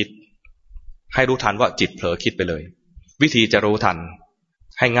ช่างคิดให้รู้ทันว่าจิตเผลอคิดไปเลยวิธีจะรู้ทัน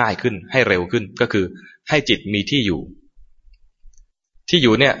ให้ง่ายขึ้นให้เร็วขึ้นก็คือให้จิตมีที่อ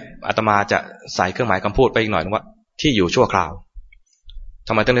ยู่เนี่ยอาตมาจะใส่เครื่องหมายคำพูดไปอีกหน่อยนึงว่าที่อยู่ชั่วคราวท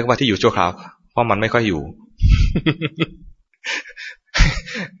ำไมต้องเรียกว่าที่อยู่ชั่วคราวเพราะมันไม่ค่อยอยู่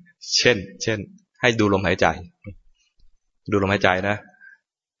เช่นให้ดูลมหายใจนะ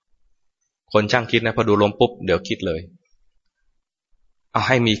คนช่างคิดนะพอดูลมปุ๊บเดี๋ยวคิดเลยเอาใ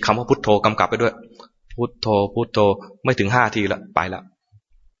ห้มีคำว่าพุทโธกำกับไปด้วยพุทโธพุทโธไม่ถึง5 ทีละไปละ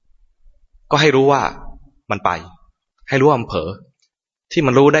ก็ให้รู้ว่ามันไปให้รู้ว่ามันเผลอที่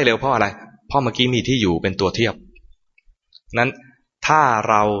มันรู้ได้เร็วเพราะอะไรเพราะเมื่อกี้มีที่อยู่เป็นตัวเทียบนั้นถ้า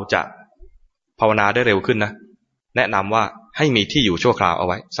เราจะภาวนาได้เร็วขึ้นนะแนะนำว่าให้มีที่อยู่ชั่วคราวเอา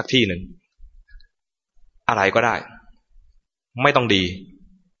ไว้สักที่หนึ่งอะไรก็ได้ไม่ต้องดี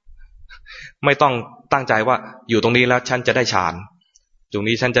ไม่ต้องตั้งใจว่าอยู่ตรงนี้แล้วฉันจะได้ฌานตรง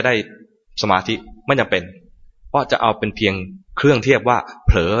นี้ฉันจะได้สมาธิไม่จำเป็นเพราะจะเอาเป็นเพียงเครื่องเทียบว่าเ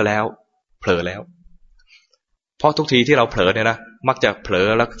ผลอแล้วเพราะทุกทีที่เราเผลอเนี่ยนะมักจะเผลอ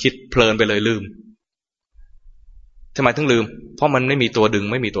แล้วคิดเพลินไปเลยลืมทำไมถึงลืมเพราะมันไม่มีตัวดึง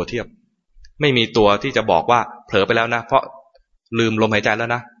ไม่มีตัวเทียบไม่มีตัวที่จะบอกว่าเผลอไปแล้วนะเพราะลืมลมหายใจแล้ว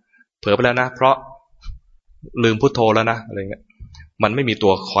นะเผลอไปแล้วนะเพราะลืมพุทโธแล้วนะอะไรเงี้ยมันไม่มีตั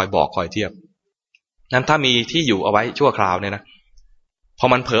วคอยบอกคอยเทียบนั้นถ้ามีที่อยู่เอาไว้ชั่วคราวเนี่ยนะพอ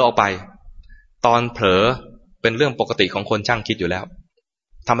มันเผลอออกไปตอนเผลอเป็นเรื่องปกติของคนช่างคิดอยู่แล้ว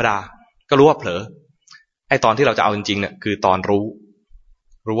ธรรมดาก็รู้ว่าเผลอไอ้ตอนที่เราจะเอาจริงๆเนี่ยคือตอน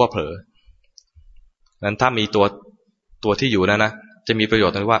รู้ว่าเผลอนั้นถ้ามีตัวที่อยู่นะจะมีประโยช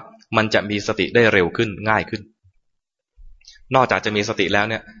น์ตรงที่ว่ามันจะมีสติได้เร็วขึ้นง่ายขึ้นนอกจากจะมีสติแล้ว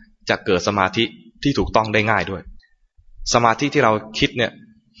เนี่ยจะเกิดสมาธิที่ถูกต้องได้ง่ายด้วยสมาธิที่เราคิดเนี่ย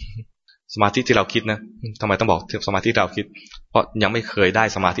สมาธิที่เราคิดนะทำไมต้องบอกสมาธิที่เราคิดเพราะยังไม่เคยได้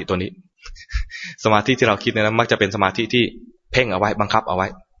สมาธิตัวนี้สมาธิที่เราคิดเนี่ยนะมักจะเป็นสมาธิที่เพ่งเอาไว้บังคับเอาไว้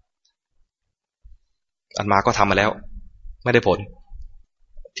อาตมาก็ทำมาแล้วไม่ได้ผล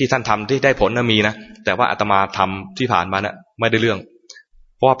ที่ท่านทำที่ได้ผลนะมีนะแต่ว่าอาตมาทำที่ผ่านมาเนี่ยไม่ได้เรื่อง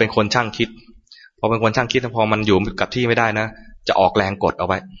เพราะว่าเป็นคนช่างคิดพอเป็นคนช่างคิดพอมันอยู่กับที่ไม่ได้นะจะออกแรงกดเอา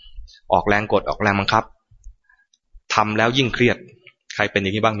ไว้ออกแรงกดออกแรงบังคับทำแล้วยิ่งเครียดใครเป็นอย่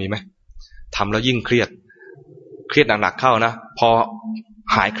างนี้บ้างมีไหมทำแล้วยิ่งเครียดหนักๆเข้านะพอ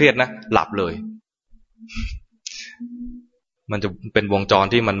หายเครียดนะหลับเลยมันจะเป็นวงจร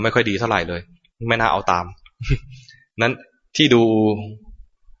ที่มันไม่ค่อยดีเท่าไหร่เลยไม่น่าเอาตามนั้นที่ดู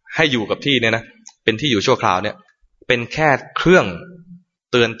ให้อยู่กับที่เนี่ยนะเป็นที่อยู่ชั่วคราวเนี่ยเป็นแค่เครื่อง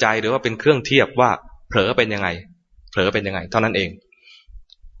เตือนใจหรือว่าเป็นเครื่องเทียบว่าเผลอเป็นยังไง เผลอเป็นยังไงเท่านั้นเอง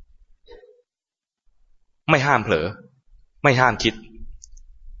ไม่ห้ามเผลอไม่ห้ามคิด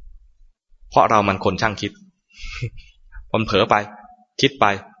เพราะเรามันคนช่างคิดมันเผลอไปคิดไป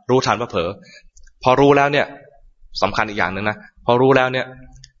รู้ทันว่าเผลอพอรู้แล้วเนี่ยสำคัญอีกอย่างหนึ่งนะพอรู้แล้วเนี่ย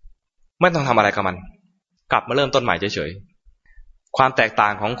ไม่ต้องทำอะไรกับมันกลับมาเริ่มต้นใหม่เฉยๆความแตกต่า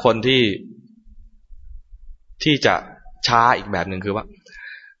งของคนที่จะช้าอีกแบบหนึ่งคือว่า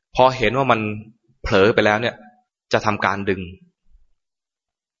พอเห็นว่ามันเผลอไปแล้วเนี่ยจะทำการ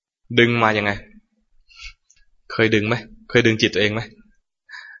ดึงมายังไงเคยดึงไหมเคยดึงจิตตัวเองไหม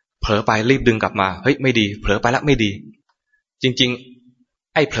เผลอไปรีบดึงกลับมาเฮ้ยไม่ดีเผลอไปแล้วไม่ดีจริง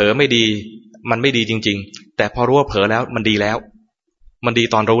ๆไอ้เผลอไม่ดีมันไม่ดีจริงๆแต่พอรู้ว่าเผลอแล้วมันดีแล้วมันดี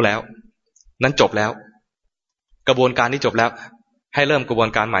ตอนรู้แล้วนั้นจบแล้วกระบวนการนี้จบแล้วให้เริ่มกระบวน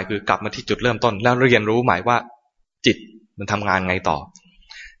การใหม่คือกลับมาที่จุดเริ่มต้นแล้วเรียนรู้ใหม่ว่าจิตมันทำงานไงต่อ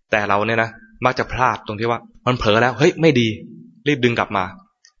แต่เราเนี่ยนะมักจะพลาดตรงที่ว่ามันเผลอแล้วเฮ้ยไม่ดีรีบดึงกลับม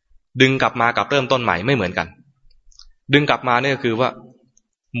ากับเริ่มต้นใหม่ไม่เหมือนกันดึงกลับมาเนี่ยคือว่า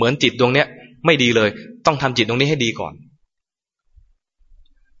เหมือนจิตดวงเนี้ยไม่ดีเลยต้องทำจิตดวงนี้ให้ดีก่อน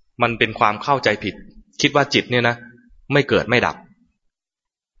มันเป็นความเข้าใจผิดคิดว่าจิตเนี่ยนะไม่เกิดไม่ดับ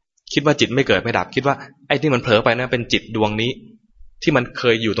คิดว่าจิตไม่เกิดไม่ดับคิดว่าไอ้ที่มันเผลอไปนะเป็นจิตดวงนี้ที่มันเค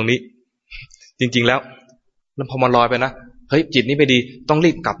ยอยู่ตรงนี้จริงๆแล้วพอมันลอยไปนะเฮ้ยจิตนี้ไม่ดีต้องรี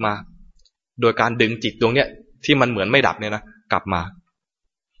บกลับมาโดยการดึงจิตดวงเนี้ยที่มันเหมือนไม่ดับเนี่ยนะกลับมา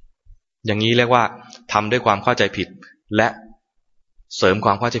อย่างนี้เรียกว่าทำด้วยความเข้าใจผิดและเสริมคว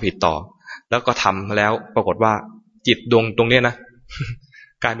ามเข้าใจผิดต่อแล้วก็ทำแล้วปรากฏว่าจิตดวงตรงเนี้ยนะ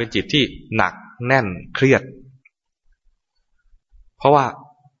กลายเป็นจิตที่หนักแน่นเครียดเพราะว่า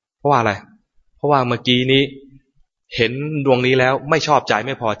อะไรเพราะว่าเมื่อกี้นี้เห็นดวงนี้แล้วไม่ชอบใจไ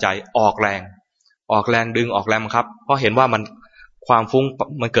ม่พอใจออกแรงดึงออกแรงครับเพราะเห็นว่ามันความฟุ้ง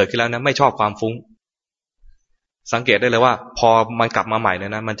มันเกิดขึ้นแล้วนะไม่ชอบความฟุ้งสังเกตได้เลยว่าพอมันกลับมาใหม่เล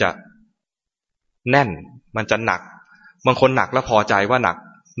ยนะมันจะแน่นมันจะหนักบางคนหนักแล้วพอใจว่าหนัก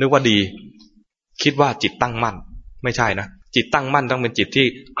นึกว่าดีคิดว่าจิตตั้งมั่นไม่ใช่นะจิตตั้งมั่นต้องเป็นจิตที่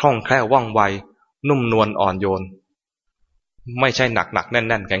คล่องแคล่วว่องไวนุ่มนวลอ่อนโยนไม่ใช่หนักแ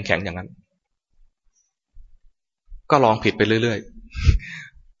น่นแข็งอย่างนั้นก็ลองผิดไปเรื่อย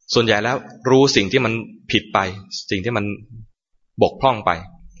ๆส่วนใหญ่แล้วรู้สิ่งที่มันผิดไปสิ่งที่มันบกพร่องไป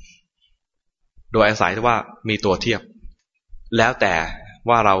โดยอาศัยว่ามีตัวเทียบแล้วแต่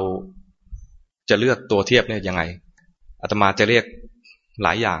ว่าเราจะเลือกตัวเทียบเนี่ยยังไงอาตมาจะเรียกหล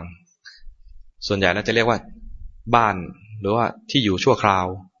ายอย่างส่วนใหญ่แล้วจะเรียกว่าบ้านหรือว่าที่อยู่ชั่วคราว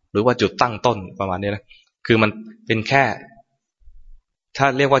หรือว่าจุดตั้งต้นประมาณนี้นะคือมันเป็นแค่ถ้า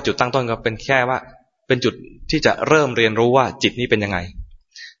เรียกว่าจุดตั้งต้นก็เป็นแค่ว่าเป็นจุดที่จะเริ่มเรียนรู้ว่าจิตนี้เป็นยังไง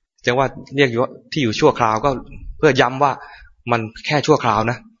จะว่าเรียกว่าที่อยู่ชั่วคราวก็เพื่อย้ำว่ามันแค่ชั่วคราว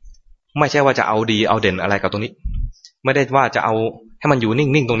นะไม่ใช่ว่าจะเอาดีเอาเด่นอะไรกับตรงนี้ไม่ได้ว่าจะเอาให้มันอยู่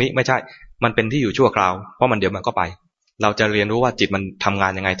นิ่งๆตรงนี้ไม่ใช่มันเป็นที่อยู่ชั่วคราวเพราะมันเดี๋ยวมันก็ไปเราจะเรียนรู้ว่าจิตมันทำงา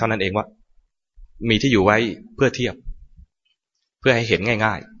นยังไงเท่านั้นเองว่ามีที่อยู่ไว้เพื่อเทียบเพื่อให้เห็น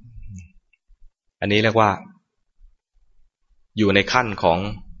ง่ายๆอันนี้เรียกว่าอยู่ในขั้นของ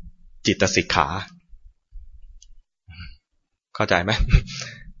จิตสิกขาเข้าใจไหม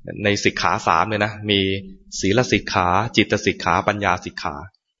ในสิกขา3เลยนะมีศีลสิกขาจิตสิกขาปัญญาสิกขา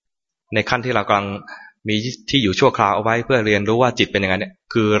ในขั้นที่เรากำลังมีที่อยู่ชั่วคราวเอาไว้เพื่อเรียนรู้ว่าจิตเป็นยังไงเนี่ย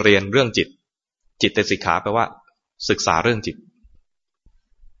คือเรียนเรื่องจิตสิกขาแปลว่าศึกษาเรื่องจิต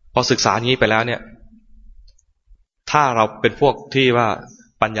พอศึกษาอย่างนี้ไปแล้วเนี่ยถ้าเราเป็นพวกที่ว่า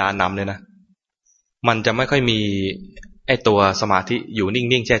ปัญญานำเนี่ยนะมันจะไม่ค่อยมีไอ้ตัวสมาธิอยู่นิ่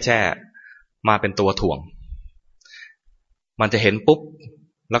งๆแช่ๆมาเป็นตัวถ่วงมันจะเห็นปุ๊บ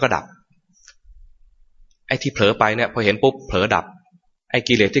แล้วก็ดับไอ้ที่เผลอไปเนี่ยพอเห็นปุ๊บเผลอดับไอ้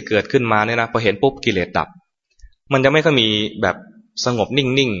กิเลสที่เกิดขึ้นมาเนี่ยนะพอเห็นปุ๊บกิเลสดับมันจะไม่ค่อยมีแบบสงบ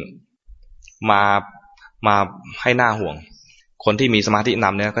นิ่งๆมาให้หน้าห่วงคนที่มีสมาธิน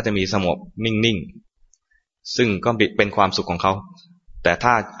ำเนี่ยก็จะมีสงบนิ่งๆซึ่งก็เป็นความสุขของเขาแต่ถ้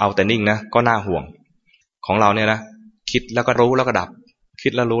าเอาแต่นิ่งนะก็น่าห่วงของเราเนี่ยนะคิดแล้วก็รู้แล้วก็ดับคิ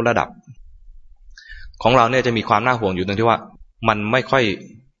ดแล้วรู้แล้วดับของเราเนี่ยจะมีความน่าห่วงอยู่ตรงที่ว่ามันไม่ค่อย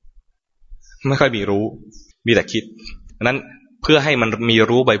มีรู้มีแต่คิดดังนั้นเพื่อให้มันมี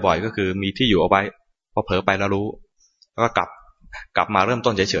รู้บ่อยๆก็คือมีที่อยู่เอาไว้พอเผลอไปแล้วรู้แล้วก็กลับมาเริ่ม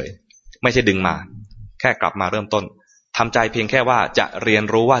ต้นเฉยๆไม่ใช่ดึงมาแค่กลับมาเริ่มต้นทำใจเพียงแค่ว่าจะเรียน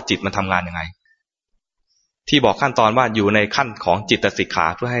รู้ว่าจิตมันทำงานยังไงที่บอกขั้นตอนว่าอยู่ในขั้นของจิตสิกขา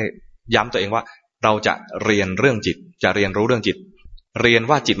เพื่อให้ย้ำตัวเองว่าเราจะเรียนเรื่องจิตจะเรียนรู้เรื่องจิตเรียน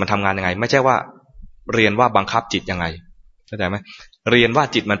ว่าจิตมันทำงานยังไงไม่ใช่ว่าเรียนว่าบังคับจิตยังไงเข้าใจไหมเรียนว่า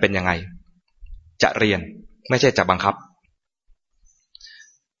จิตมันเป็นยังไงจะเรียนไม่ใช่จะบังคับ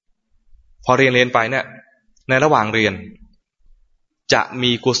พอเรียนไปเนี่ย ในระหว่างเรียนจะ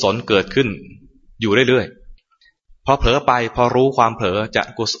มีกุศลเกิดขึ้นอยู่เรื่อยๆพอเผลอไปพอรู้ความเผลอ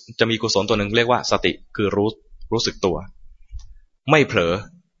จะมีกุศลตัวหนึ่งเรียกว่าสติคือรู้สึกตัวไม่เผลอ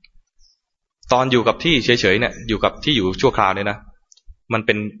ตอนอยู่กับที่เฉยๆเนี่ยอยู่กับที่อยู่ชั่วคราวเนี่ยนะมันเ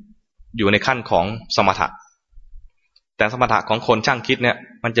ป็นอยู่ในขั้นของสมถะแต่สมถะของคนช่างคิดเนี่ย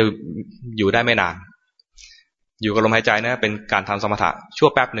มันจะอยู่ได้ไม่นานอยู่กับลมหายใจนะเป็นการทำสมถะชั่ว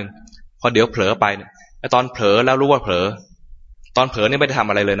แป๊บหนึ่งพอเดี๋ยวเผลอไปเนี่ยตอนเผลอแล้วรู้ว่าเผลอตอนเผลอเนี่ยไม่ได้ทำ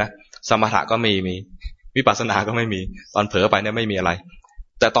อะไรเลยนะสมถะก็มีวิปัสสนาก็ไม่มีตอนเผลอไปเนี่ยไม่มีอะไร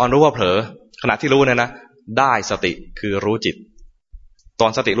แต่ตอนรู้ว่าเผลอขณะที่รู้เนี่ยนะได้สติคือรู้จิตตอ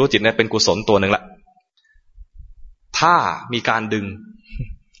นสติรู้จิตเนี่ยเป็นกุศลตัวหนึ่งละถ้ามีการดึ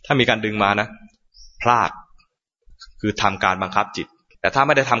งมานะพลาดคือทำการบังคับจิตแต่ถ้าไ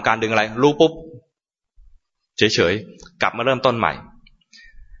ม่ได้ทำการดึงอะไรรู้ปุ๊บเฉยๆกลับมาเริ่มต้นใหม่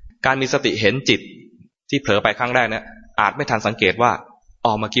การมีสติเห็นจิตที่เผลอไปครั้งแรกเนี่ยอาจไม่ทันสังเกตว่า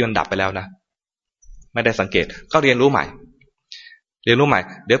เมื่อกี้มันดับไปแล้วนะไม่ได้สังเกตก็เรียนรู้ใหม่เดี๋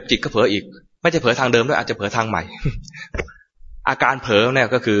ยวจิตก็เผลออีกไม่ใช่เผลอทางเดิมด้วยอาจจะเผลอทางใหม่ อาการเผลอเนี่ย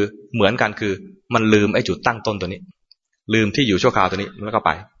ก็คือเหมือนกันคือมันลืมไอ้จุดตั้งต้นตัวนี้ลืมที่อยู่ชั่วคราวตัวนี้แล้วก็ไป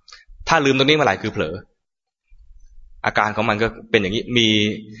ถ้าลืมตรงนี้เมื่อไหร่คือเผลออาการของมันก็เป็นอย่างนี้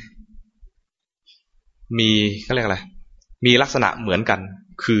มีเขาเรียกอะไรมีลักษณะเหมือนกัน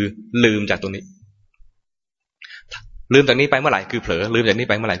คือลืมจากตรงนี้ลืมจากนี้ไปเมื่อไหร่คือเผลอลืมจากนี้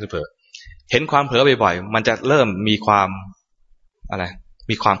ไปเมื่อไหร่คือเผลอเห็นความเผลอบ่อยๆมันจะเริ่มมีความอะไร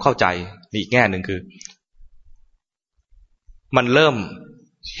มีความเข้าใจมีอีกแง่หนึ่งคือมันเริ่ม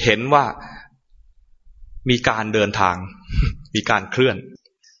เห็นว่ามีการเดินทางมีการเคลื่อน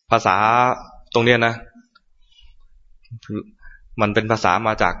ภาษาตรงเนี้ยนะมันเป็นภาษาม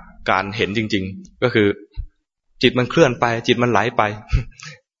าจากการเห็นจริงๆก็คือจิตมันเคลื่อนไปจิตมันไหลไป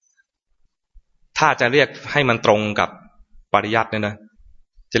ถ้าจะเรียกให้มันตรงกับปริยัติเนี่ยนะ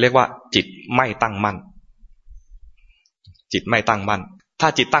จะเรียกว่าจิตไม่ตั้งมั่นจิตไม่ตั้งมั่นถ้า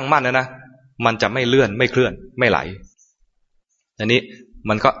จิตตั้งมั่นนะมันจะไม่เลื่อนไม่เคลื่อนไม่ไหลอันนี้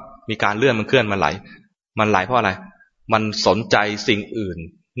มันก็มีการเลื่อนมันเคลื่อนมันไหลเพราะอะไรมันสนใจสิ่งอื่น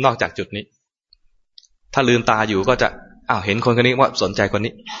นอกจากจุดนี้ถ้าลืมตาอยู่ก็จะเห็นคนนี้ว่าสนใจคน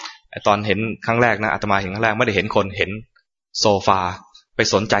นี้ตอนเห็นครั้งแรกนะอาตมาเห็นครั้งแรกไม่ได้เห็นคนเห็นโซฟาไป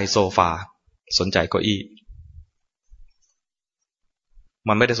สนใจโซฟาสนใจเก้าอี้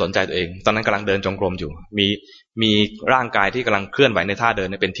มันไม่ได้สนใจตัวเองตอนนั้นกำลังเดินจงกรมอยู่มีร่างกายที่กำลังเคลื่อนไหวในท่าเดิ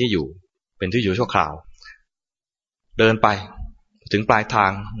นเป็นที่อยู่ชั่วคราวเดินไปถึงปลายทา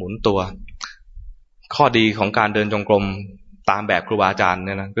งหมุนตัวข้อดีของการเดินจงกรมตามแบบครูบาอาจารย์เ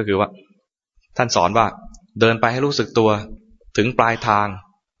นี่ยนะก็คือว่าท่านสอนว่าเดินไปให้รู้สึกตัวถึงปลายทาง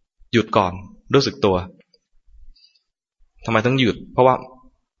หยุดก่อนรู้สึกตัวทำไมต้องหยุดเพราะว่า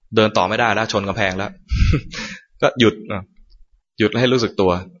เดินต่อไม่ได้แล้วชนกำแพงแล้ว ก็หยุดแล้วให้รู้สึกตั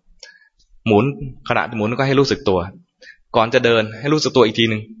วหมุนขณะหมุนก็ให้รู้สึกตัวก่อนจะเดินให้รู้สึกตัวอีกที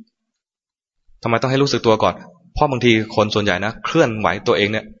นึงทำไมต้องให้รู้สึกตัวก่อนเพราะบางทีคนส่วนใหญ่นะเคลื่อนไหวตัวเอง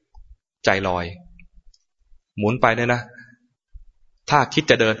เนี่ยใจลอยหมุนไปเนี่ยนะถ้าคิด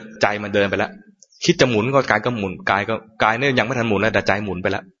จะเดินใจมันเดินไปแล้วคิดจะหมุนก็กายก็หมุนกายเนี่ยยังไม่ทันหมุนเลยแต่ใจหมุนไป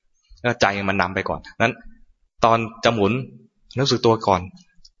แล้วใจมันนำไปก่อนนั้นตอนจะหมุนรู้สึกตัวก่อน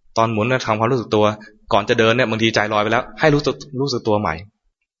ตอนหมุนทำความรู้สึกตัวก่อนจะเดินเนี่ยบางทีใจลอยไปแล้วให้รู้สึกตัวใหม่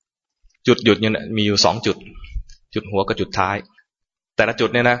จุดหยุดเนี่ยมีอยู่2จุดหัวกับจุดท้ายแต่ละจุด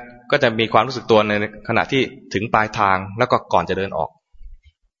เนี่ยนะก็จะมีความรู้สึกตัวในขณะที่ถึงปลายทางแล้วก็ก่อนจะเดินออก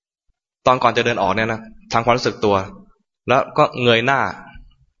ตอนก่อนจะเดินออกเนี่ยนะทำความรู้สึกตัวแล้วก็เงยหน้า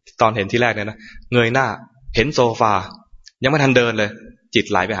ตอนเห็นที่แรกเนี่ยนะเงยหน้าเห็นโซฟายังไม่ทันเดินเลยจิต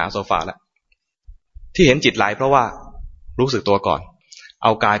ไหลไปหาโซฟาแล้วที่เห็นจิตไหลเพราะว่ารู้สึกตัวก่อนเอ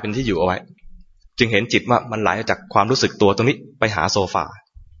ากายเป็นที่อยู่เอาไว้จึงเห็นจิตว่ามันไหลจากความรู้สึกตัวตรงนี้ไปหาโซฟา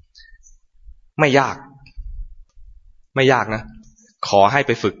ไม่ยากนะขอให้ไ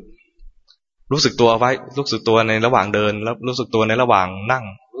ปฝึกรู้สึกตัวไว้รู้สึกตัวในระหว่างเดินแล้วรู้สึกตัวในระหว่างนั่ง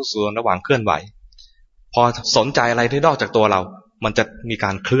รู้สึกตัวระหว่างเคลื่อนไหวพอสนใจอะไรที่นอกจากตัวเรามันจะมีก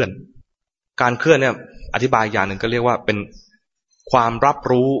ารเคลื่อนเนี่ยอธิบายอย่างหนึ่งก็เรียกว่าเป็นความรับ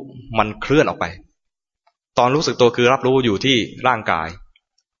รู้มันเคลื่อนออกไปตอนรู้สึกตัวคือรับรู้อยู่ที่ร่างกาย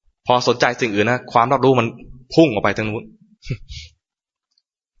พอสนใจสิ่งอื่นนะความรับรู้มันพุ่งออกไปทางนู้น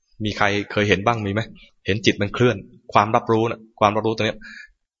มีใครเคยเห็นบ้างมีไหมเห็นจิตมันเคลื่อนความรับรู้นะความรับรู้ตัวนี้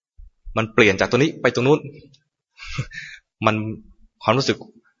มันเปลี่ยนจากตัวนี้ไปตรงนู้น มันความรู้สึก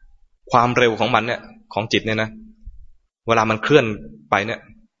ความเร็วของมันเนี่ยของจิตเนี่ยนะเวลามันเคลื่อนไปเนี่ย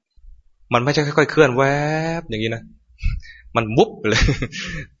มันไม่ใช่ค่อยๆเคลื่อนแวบอย่างนี้นะมันวุบเลย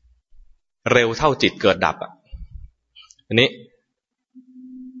เร็วเท่าจิตเกิดดับอ่ะอันนี้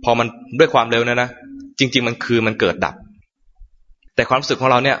พอมันด้วยความเร็วเนี่ยนะ จริงๆมันเกิดดับแต่ความรู้สึกของ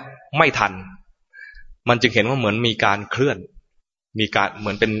เราเนี่ยไม่ทันมันจึงเห็นว่าเหมือนมีการเคลื่อนมีการเห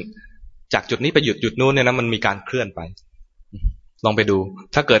มือนเป็นจากจุดนี้ไปจุดนู้นเนี่ยนะมันมีการเคลื่อนไปลองไปดู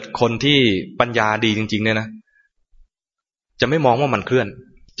ถ้าเกิดคนที่ปัญญาดีจริงๆเนี่ยนะจะไม่มองว่ามันเคลื่อน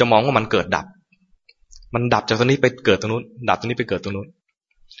จะมองว่ามันเกิดดับมันดับจากตรงนี้ไปเกิดตรงนู้นดับตรงนี้ไปเกิดตรงนู้น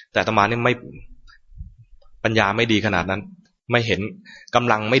แต่อาตมาเนี่ยไม่ปัญญาไม่ดีขนาดนั้นไม่เห็นก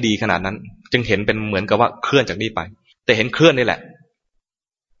ำลังไม่ดีขนาดนั้นจึงเห็นเป็นเหมือนกับว่าเคลื่อนจากนี้ไปแต่เห็นเคลื่อนนี่แหละ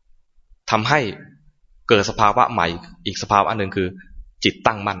ทำให้เกิดสภาวะใหม่อีกสภาวะหนึ่งคือจิต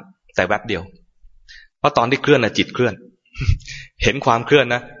ตั้งมั่นแต่แวบเดียวเพราะตอนที่เคลื่อนนะจิตเคลื่อน เห็นความเคลื่อน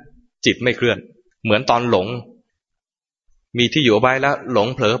นะจิตไม่เคลื่อนเหมือนตอนหลงมีที่อยู่ไว้แล้วหลง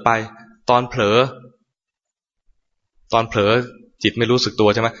เผลอไปตอนเผลอจิตไม่รู้สึกตัว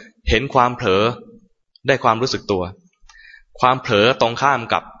ใช่ไหมเห็นความเผลอได้ความรู้สึกตัวความเผลอตรงข้าม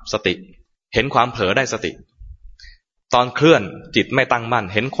กับสติเห็นความเผลอได้สติตอนเคลื่อนจิตไม่ตั้งมั่น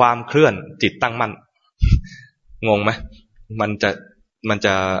เห็นความเคลื่อนจิตตั้งมั่นงงไหมมันจ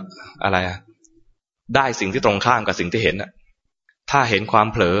ะอะไรอะได้สิ่งที่ตรงข้ามกับสิ่งที่เห็นอะถ้าเห็นความ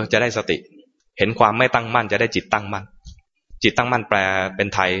เผลอจะได้สติเห็นความไม่ตั้งมั่นจะได้จิตตั้งมั่นจิตตั้งมั่นแปลเป็น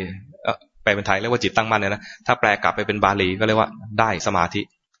ไทยแปลเป็นไทยเรียกว่าจิตตั้งมั่นเนี่ยนะถ้าแปลกลับไปเป็นบาลีก็เรียกว่าได้สมา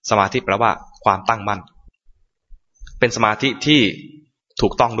ธิแปลว่าความตั้งมั่นเป็นสมาธิที่ถู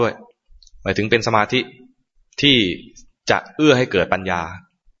กต้องด้วยหมายถึงเป็นสมาธิที่จะเอื้อให้เกิดปัญญา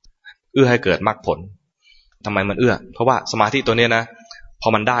เอื้อให้เกิดมรรคผลทำไมมันเอื้อเพราะว่าสมาธิตัวนี้นะพอ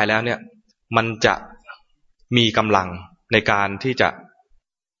มันได้แล้วเนี่ยมันจะมีกำลังในการที่จะ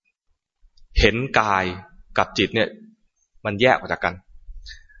เห็นกายกับจิตเนี่ยมันแยกออกจากกัน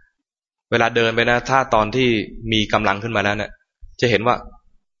เวลาเดินไปนะถ้าตอนที่มีกำลังขึ้นมาแล้วเนี่ยจะเห็นว่า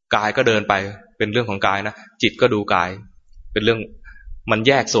กายก็เดินไปเป็นเรื่องของกายนะจิตก็ดูกายเป็นเรื่องมันแ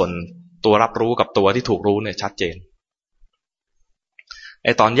ยกส่วนตัวรับรู้กับตัวที่ถูกรู้เนี่ยชัดเจนไอ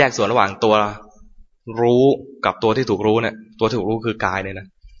ตอนแยกส่วนระหว่างตัวรู้กับตัวที่ถูกรู้เนี่ยตัวที่ถูกรู้คือกายเนี่ยนะ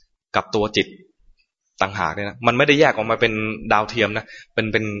กับตัวจิตต่างหากเนี่ยนะมันไม่ได้แยกออกมาเป็นดาวเทียมนะเ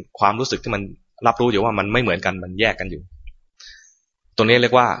ป็นความรู้สึกที่มันรับรู้อยู่ว่ามันไม่เหมือนกันมันแยกกันอยู่ตัวนี้เรี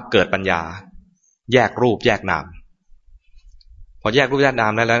ยกว่าเกิดปัญญาแยกรูปแยกนามพอแยกรูปแยกนา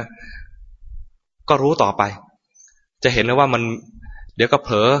มได้แล้วก็รู้ต่อไปจะเห็นเลยว่ามันเดี๋ยวก็เผ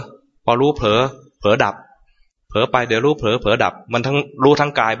ลอพอรู้เผลอดับเผลอไปเดี๋ยวรู้เผลอดับมันทั้งรู้ทั้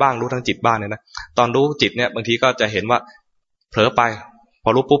งกายบ้างรู้ทั้งจิตบ้างเนี่ยนะตอนรู้จิตเนี่ยบางทีก็จะเห็นว่าเผลอไปพอ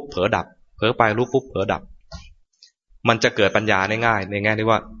รู้ปุ๊บเผลอดับเผลอไปรู้ปุ๊บเผลอดับมันจะเกิดปัญญาได้ง่ายในแง่ที่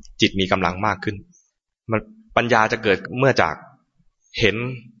ว่าจิตมีกำลังมากขึ้นมันปัญญาจะเกิดเมื่อจากเห็น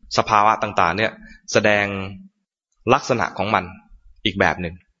สภาวะต่างๆเนี่ยแสดงลักษณะของมันอีกแบบห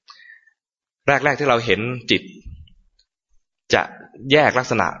นึ่งแรกๆที่เราเห็นจิตจะแยกลัก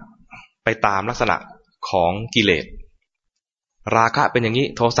ษณะไปตามลักษณะของกิเลสราคะเป็นอย่างนี้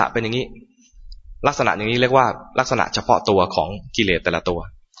โทสะเป็นอย่างนี้ลักษณะอย่างนี้เรียกว่าลักษณะเฉพาะตัวของกิเลสแต่ละตัว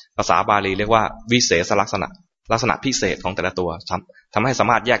ภาษาบาลีเรียกว่าวิเศษลักษณะพิเศษของแต่ละตัวทำให้สา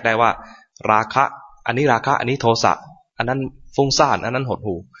มารถแยกได้ว่าราคะอันนี้ราคะอันนี้โทสะอันนั้นฟุ้งซ่านอันนั้นหด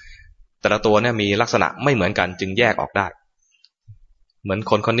หู่แต่ละตัวเนี่ยมีลักษณะไม่เหมือนกันจึงแยกออกได้เหมือน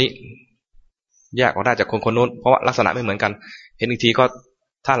คนนี้แยกออกได้จากคนนู้นเพราะว่าลักษณะไม่เหมือนกันเห็นอีกทีก็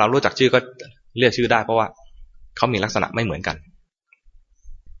ถ้าเรารู้จักชื่อก็เรียกชื่อได้เพราะว่าเขามีลักษณะไม่เหมือนกัน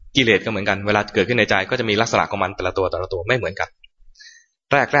กิเลสก็เหมือนกันเวลาเกิดขึ้นในใจก็จะมีลักษณะของมันแต่ละตัวไม่เหมือนกัน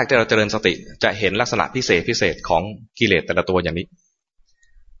แรกที่เราเจริญสติจะเห็นลักษณะพิเศษของกิเลสแต่ละตัวอย่างนี้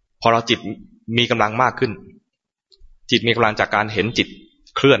พอเราจิตมีกำลังมากขึ้นจิตมีกำลังจากการเห็นจิต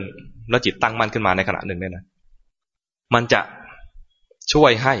เคลื่อนแล้วจิตตั้งมั่นขึ้นมาในขณะหนึ่งเนี่ยนะมันจะช่ว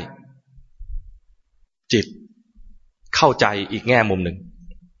ยให้จิตเข้าใจอีกแง่มุมหนึ่ง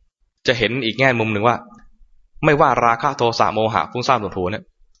จะเห็นอีกแง่มุมหนึ่งว่าไม่ว่าราคะโทสะโมหะฟุ้งซ่านหดหู่เนี่ย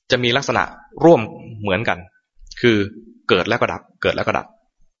จะมีลักษณะร่วมเหมือนกันคือเกิดแล้วก็ดับเกิดแล้วก็ดับ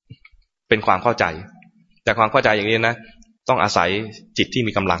เป็นความเข้าใจแต่ความเข้าใจอย่างนี้นะต้องอาศัยจิตที่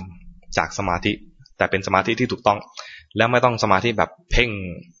มีกำลังจากสมาธิแต่เป็นสมาธิที่ถูกต้องแล้วไม่ต้องสมาธิแบบเพ่ง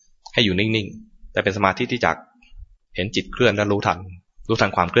ให้อยู่นิ่งๆแต่เป็นสมาธิที่จากเห็นจิตเคลื่อนแล้วรู้ทัน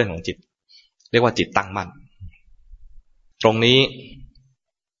ความเคลื่อนของจิตเรียกว่าจิตตั้งมั่นตรงนี้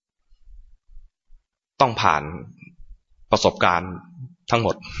ต้องผ่านประสบการณ์ทั้งหม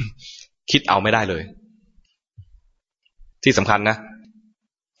ดคิดเอาไม่ได้เลยที่สำคัญนะ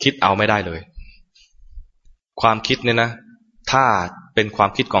คิดเอาไม่ได้เลยความคิดเนี่ยนะถ้าเป็นความ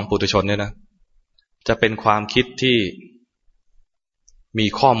คิดของปุถุชนเนี่ยนะจะเป็นความคิดที่มี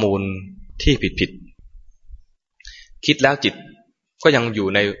ข้อมูลที่ผิดคิดแล้วจิตก็ยังอยู่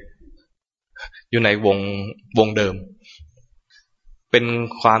ในวงเดิม เป็น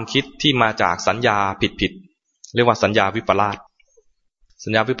ความคิดที่มาจากสัญญาผิดเรียกว่าสัญญาวิปลาสสั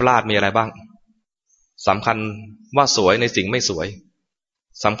ญญาวิปลาสมีอะไรบ้างสำคัญว่าสวยในสิ่งไม่สวย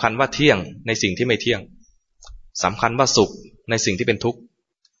สำคัญว่าเที่ยงในสิ่งที่ไม่เที่ยงสำคัญว่าสุขในสิ่งที่เป็นทุกข์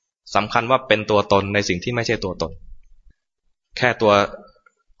สำคัญว่าเป็นตัวตนในสิ่งที่ไม่ใช่ตัวตนแค่ตัว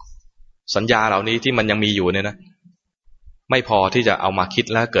สัญญาเหล่านี้ที่มันยังมีอยู่เนี่ยนะไม่พอที่จะเอามาคิด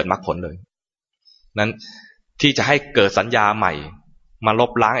แล้วเกิดมรรคผลเลยนั้นที่จะให้เกิดสัญญาใหม่มาล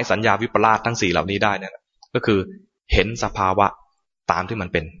บล้างไอ้สัญญาวิปลาสทั้ง4เหล่านี้ได้เนี่ยก็คือเห็นสภาวะตามที่มัน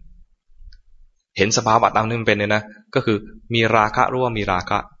เป็นเห็นสภาวะตามที่มันเป็นเนี่ยนะก็คือมีราคะรู้ว่ามีรา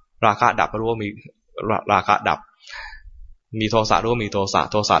คะราคะดับรู้ว่ามีราคะดับมีโทสะรู้ว่ามีโทสะ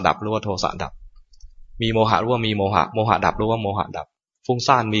โทสะดับรู้ว่าโทสะดับมีโมหะรู้ว่ามีโมหะโมหะดับรู้ว่าโมหะดับฟุ้ง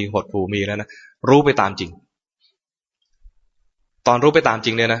ซ่านมีหดหู่มีแล้วนะรู้ไปตามจริงตอนรู้ไปตามจ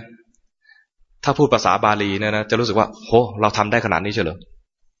ริงเนี่ยนะถ้าพูดภาษาบาลีเนี่ยนะจะรู้สึกว่าโหเราทำได้ขนาดนี้เฉลย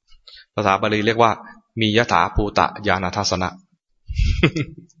ภาษาบาลีเรียกว่ามียถาภูตะญาณทัสสนะ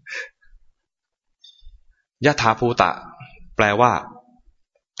ยถาภูตะแปลว่า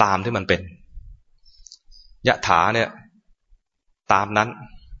ตามที่มันเป็นยถาเนี่ยตามนั้น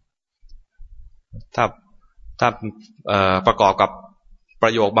ถ้าประกอบกับปร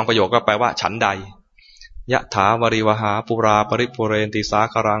ะโยคบางประโยคก็แปลว่าฉันใดยถาวริวหาปุราปริปุเรนติสา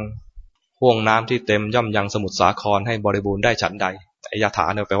ครังห่วงน้ำที่เต็มย่อมยังสมุทรสาครให้บริบูรณ์ได้ฉันใดยถา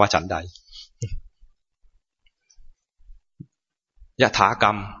เนี่ยแปลว่าฉันใดยถากร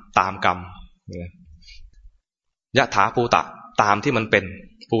รมตามกรรมยถาภูตะตามที่มันเป็น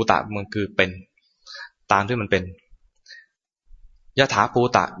ภูตะมันคือเป็นตามที่มันเป็นยถาภู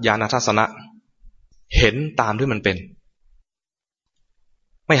ตะญาณทัสสนะเห็นตามที่มันเป็น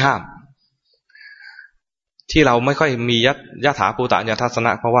ไม่ห้ามที่เราไม่ค่อยมียถาภูตะญาณทัสสน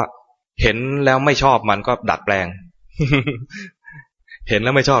ะเพราะว่าเห็นแล้วไม่ชอบมันก็ดัดแปลง เห็นแล้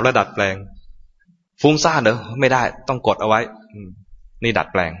วไม่ชอบแล้วดัดแปลงฟุ้งซ่านเหรอไม่ได้ต้องกดเอาไว้นี่ดัด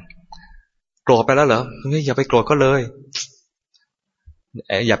แปลงโกรธไปแล้วเหรออย่าไปโกรธก็เลย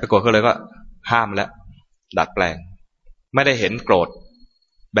อย่าไปโกรธก็เลยก็ห้ามแล้วดัดแปลงไม่ได้เห็นโกรธ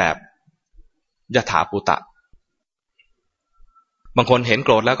แบบยถาภูตะบางคนเห็นโก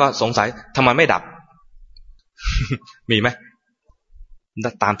รธแล้วก็สงสัยทำไมไม่ดับ มีไหม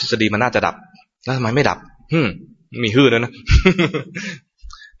ตามทฤษฎีมันน่าจะดับแล้วทำไมไม่ดับมีฮือด้วยนะ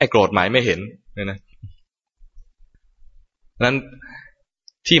ไอ้โกรธหมายไม่เห็นเนี่ยนะนั้น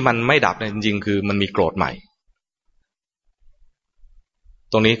ที่มันไม่ดับเนี่ยจริงๆคือมันมีโกรธใหม่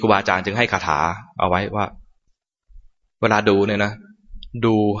ตรงนี้ครูบาอาจารย์จึงให้คาถาเอาไว้ว่าเวลาดูเนี่ยนะ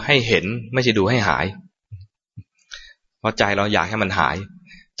ดูให้เห็นไม่ใช่ดูให้หายเพราะใจเราอยากให้มันหาย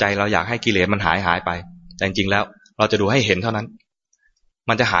ใจเราอยากให้กิเลสมันหายไปแต่จริงๆแล้วเราจะดูให้เห็นเท่านั้น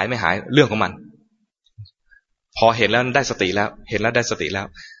มันจะหายไม่หายเรื่องของมันพอเห็นแล้วได้สติแล้วเห็นแล้วได้สติแล้ว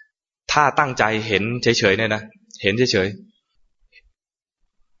ถ้าตั้งใจเห็นเฉยๆเนี่ยนะเห็นเฉย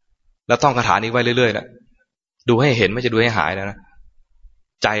ๆแล้วท่องคาถานี้ไว้เรื่อยๆนะดูให้เห็นไม่ใช่ดูให้หายนะ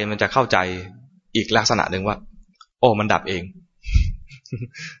ใจมันจะเข้าใจอีกลักษณะหนึ่งว่าโอ้มันดับเอง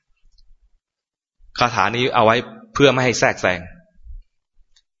คาถานี้เอาไว้เพื่อไม่ให้แทรกแซง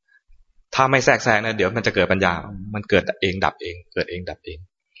ถ้าไม่แทรกแซงนะเดี๋ยวมันจะเกิดปัญญามันเกิดเองดับเองเกิดเองดับเอง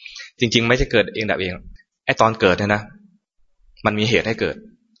จริงๆไม่ใช่เกิดเองดับเองไอ้ตอนเกิดเนี่ยนะมันมีเหตุให้เกิด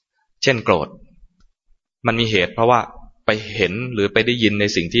เช่นโกรธมันมีเหตุเพราะว่าไปเห็นหรือไปได้ยินใน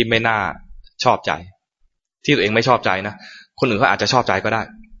สิ่งที่ไม่น่าชอบใจที่ตัวเองไม่ชอบใจนะคนอื่นเขาอาจจะชอบใจก็ได้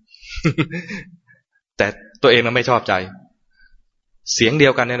แต่ตัวเองมันไม่ชอบใจเสียงเดี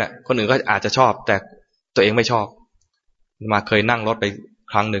ยวกันเนี่ยแหละคนอื่นก็อาจจะชอบแต่ตัวเองไม่ชอบมาเคยนั่งรถไป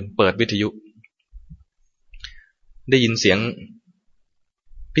ครั้งหนึ่งเปิดวิทยุได้ยินเสียง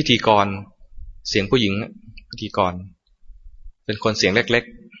พิธีกรเสียงผู้หญิงพิธีกรเป็นคนเสียงเล็ก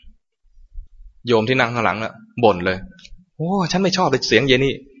ๆโยมที่นั่งข้างหลังน่ะบ่นเลยโอ้ฉันไม่ชอบเลยเสียงเย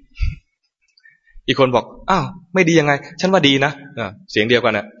นี่อีกคนบอกอ้าวไม่ดียังไงฉันว่าดีนะเสียงเดียวกั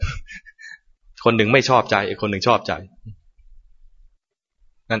นน่ะคนหนึ่งไม่ชอบใจอีกคนหนึ่งชอบใจ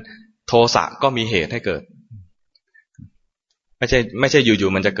นั้นโทสะก็มีเหตุให้เกิดไม่ใช่อ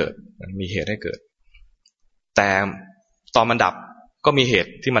ยู่ๆมันจะเกิดมีเหตุให้เกิดแต่ตอนมันดับก็มีเหตุ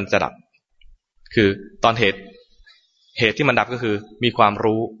ที่มันจะดับคือตอนเหตุที่มันดับก็คือมีความ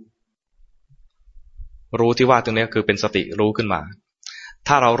รู้ที่ว่าตรงนี้คือเป็นสติรู้ขึ้นมา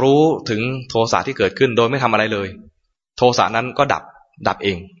ถ้าเรารู้ถึงโทสะที่เกิดขึ้นโดยไม่ทำอะไรเลยโทสะนั้นก็ดับเอ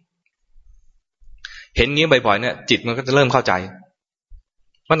งเห็นงี้บ่อยๆเนี่ยจิตมันก็จะเริ่มเข้าใจ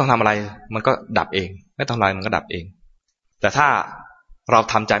ไม่ต้องทำอะไรมันก็ดับเองไม่ต้องอะไรมันก็ดับเองแต่ถ้าเรา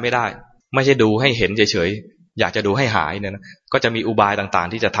ทำใจไม่ได้ไม่ใช่ดูให้เห็นเฉยๆอยากจะดูให้หายเนี่ยนะก็จะมีอุบายต่าง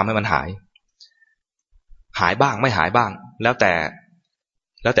ๆที่จะทำให้มันหายบ้างไม่หายบ้างแล้วแต่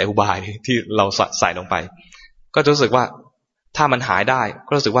แล้วแต่อุบายที่เราใส่ลงไปก็จะรู้สึกว่าถ้ามันหายได้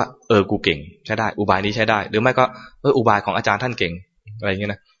ก็รู้สึกว่ากูเก่งใช้ได้อุบายนี้ใช้ได้หรือไม่ก็อุบายของอาจารย์ท่านเก่งอะไรอย่างเงี้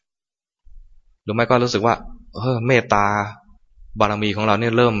ยนะหรือไม่ก็รู้สึกว่าเมตตาบารมีของเราเนี่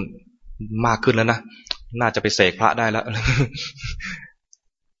ยเริ่มมากขึ้นแล้วนะน่าจะไปเสกพระได้แล้ว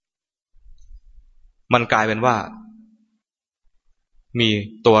มันกลายเป็นว่ามี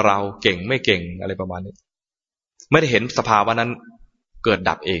ตัวเราเก่งไม่เก่งอะไรประมาณนี้ไม่ได้เห็นสภาวะนั้นเกิด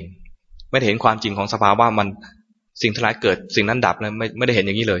ดับเองไม่ได้เห็นความจริงของสภาวะมันสิ่งทั้งหลายเกิดสิ่งนั้นดับเลยไม่ได้เห็นอ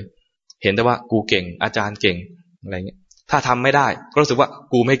ย่างนี้เลยเห็นแต่ว่ากูเก่งอาจารย์เก่งอะไรเงี้ยถ้าทำไม่ได้ก็รู้สึกว่า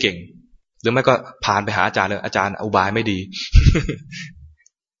กูไม่เก่งหรือไม่ก็ผ่านไปหาอาจารย์เลยอาจารย์อุบายไม่ดี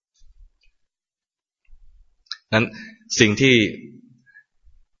นั้นสิ่ง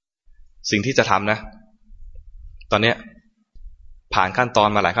ที่จะทำนะตอนนี้ผ่านขั้นตอน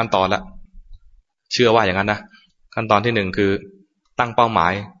มาหลายขั้นตอนแล้วเชื่อว่าอย่างนั้นนะขั้นตอนที่หนึ่งคือตั้งเป้าหมา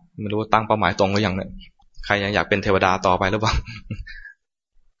ยไม่รู้ตั้งเป้าหมายตรงหรือยังเนี่ยใครยังอยากเป็นเทวดาต่อไปหรือเปล่า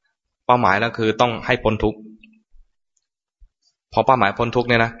เป้าหมายแล้วคือต้องให้พ้นทุกข์พอเป้าหมายพ้นทุกข์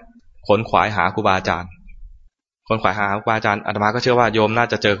เนี่ยนะขนขวายหาครูบาอาจารย์ขนขวายหาครูบาอาจารย์อาตมาก็เชื่อว่าโยมน่า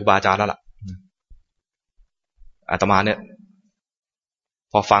จะเจอครูบาอาจารย์แล้วล่ะอาตมาเนี่ย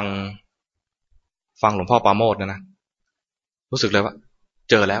พอฟังหลวงพ่อปราโมทนะรู้สึกเลยว่า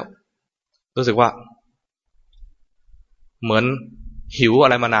เจอแล้วรู้สึกว่าเหมือนหิวอะ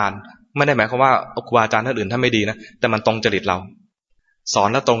ไรมานานไม่ได้หมายความว่าครูบาอาจารย์ท่านอื่นท่านไม่ดีนะแต่มันตรงจริตเราสอน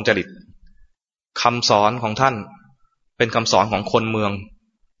แล้วตรงจริตคำสอนของท่านเป็นคำสอนของคนเมือง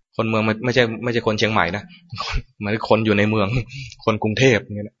ไม่ใช่คนเชียงใหม่นะเหมือนคนอยู่ในเมืองคนกรุงเทพอ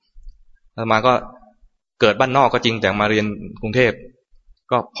ย่างเงี้ยอาตมาก็เกิดบ้านนอกก็จริงแต่มาเรียนกรุงเทพ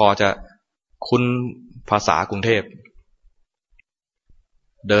ก็พอจะคุ้นภาษากรุงเทพ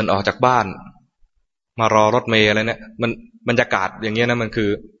เดินออกจากบ้านมารอรถเมล์อะไรเนี่ยมันบรรยากาศอย่างเงี้ยนะมันคือ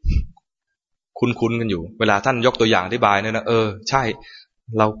คุ้นกันอยู่เวลาท่านยกตัวอย่างอธิบายเนี่ยนะใช่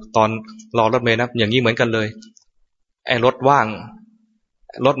เราตอนรอรถเมล์นะอย่างนี้เหมือนกันเลยไอ้รถว่าง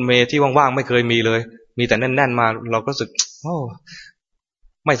รถเมล์ที่ว่างๆไม่เคยมีเลยมีแต่แน่นๆมาเราก็รู้สึก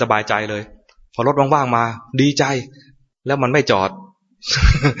ไม่สบายใจเลยพอรถว่างๆมาดีใจแล้วมันไม่จอด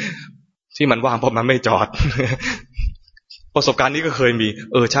ที่มันว่างเพราะมันไม่จอด ประสบการณ์นี้ก็เคยมี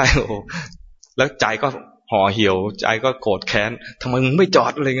ใช่โอ้แล้วใจก็ห่อเหี่ยวใจก็โกรธแค้นทำไมมึงไม่จอ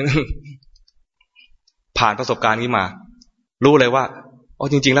ดอะไรเงี้ยผ่านประสบการณ์นี้มารู้เลยว่า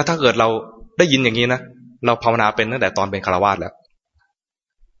จริงๆแล้วถ้าเกิดเราได้ยินอย่างนี้นะเราภาวนาเป็นตั้งแต่ตอนเป็นฆราวาสแล้ว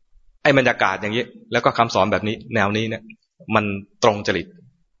ไอ้บรรยากาศอย่างนี้แล้วก็คำสอนแบบนี้แนวนี้เนี่ยมันตรงจริต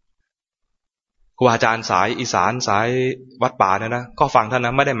ครูอาจารย์สายอีสานสายวัดป่าเนี่ยนะก็ฟังท่านน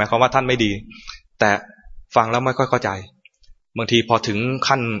ะไม่ได้หมายความว่าท่านไม่ดีแต่ฟังแล้วไม่ค่อยเข้าใจบางทีพอถึง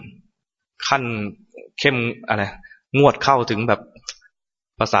ขั้นเข้มอะไรงวดเข้าถึงแบบ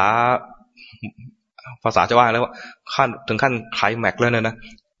ภาษาจะว่าแล้วว่าขั้นถึงขั้นไคลแม็กซ์แล้วนะ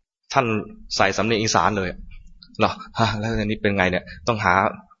ท่านใส่สำเนียงอีสานเลยเหรอแล้วอันนี้เป็นไงเนี่ยต้องหา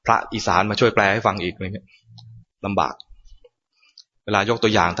พระอีสานมาช่วยแปลให้ฟังอีกอะไรเงี้ยลำบากเวลายกตั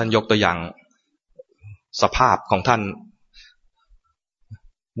วอย่างท่านยกตัวอย่างสภาพของท่าน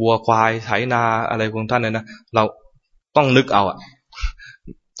วัวควายไถนาอะไรของท่านเนี่ยนะเราต้องนึกเอา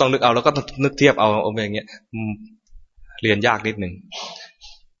ต้องนึกเอาแล้วก็นึกเทียบเอาอย่างเงี้ยเรียนยากนิดหนึ่ง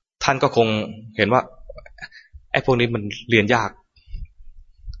ท่านก็คงเห็นว่าไอ้พวกนี้มันเรียนยาก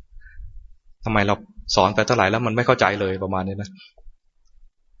ทำไมเราสอนไปเท่าไหร่แล้วมันไม่เข้าใจเลยประมาณนี้นะ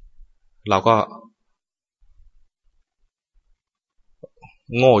เราก็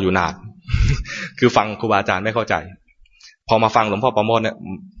โง่อยู่นาน คือฟังครูบาอาจารย์ไม่เข้าใจพอมาฟังหลวงพ่อประโมทเนี่ย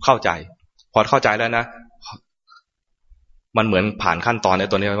เข้าใจพอเข้าใจแล้วนะมันเหมือนผ่านขั้นตอนใน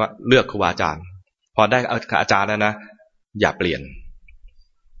ตัวนี้ว่าเลือกครูบาอาจารย์พอได้อาจารย์แล้วนะอย่าเปลี่ยน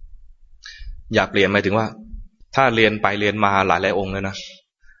หมายถึงว่าถ้าเรียนไปเรียนมาหลายองค์เลยนะ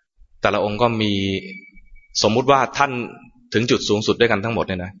แต่ละองค์ก็มีสมมุติว่าท่านถึงจุดสูงสุดด้วยกันทั้งหมด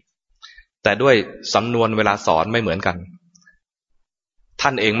เนี่ยนะแต่ด้วยสำนวนเวลาสอนไม่เหมือนกันท่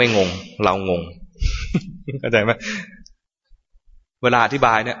านเองไม่งงเรางง เข้าใจไหมเวลาอธิบ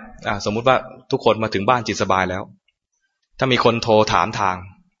ายเนี่ยสมมุติว่าทุกคนมาถึงบ้านจิตสบายแล้วถ้ามีคนโทรถามทาง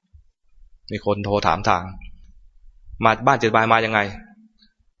มาบ้านจิตสบายมายังไง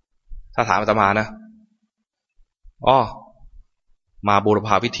ถ้าถามอาตมานะมาบูรพ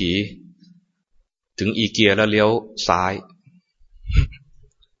าวิถีถึงอีเกียแล้วเลี้ยวซ้าย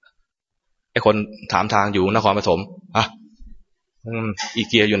ไอ้คนถามทางอยู่นครปฐมอี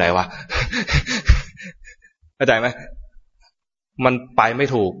เกียอยู่ไหนวะ เข้าใจไหมมันไปไม่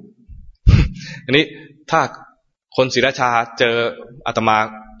ถูก อันนี้ถ้าคนศรีราชาเจออาตมา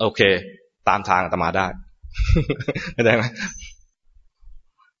โอเคตามทางอาตมาได้ เข้าใจไหม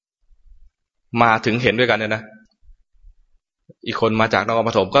มาถึงเห็นด้วยกันเนี่ยนะอีกคนมาจากนคร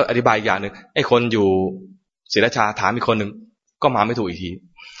ปฐมก็อธิบายอีกอย่างหนึ่งไอ้คนอยู่ศรีราชาถามอีกคนหนึ่งก็มาไม่ถูกอีกที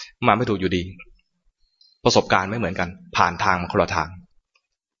มาไม่ถูกอยู่ดีประสบการณ์ไม่เหมือนกันผ่านทางคนละทาง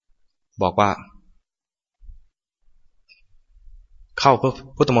บอกว่าเข้า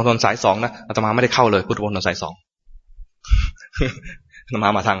พุทธมณฑลสายสองนะอาตมาไม่ได้เข้าเลยพุทธมณฑลสายสองอาต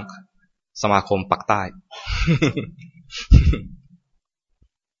มาทางสมาคมปักใต้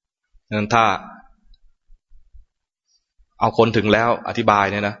นั้นถ้าเอาคนถึงแล้วอธิบาย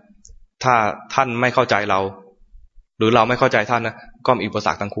เนี่ยนะถ้าท่านไม่เข้าใจเราหรือเราไม่เข้าใจท่านนะก็มีอุปส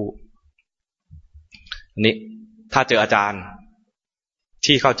รรคทั้งคู่อันนี้ถ้าเจออาจารย์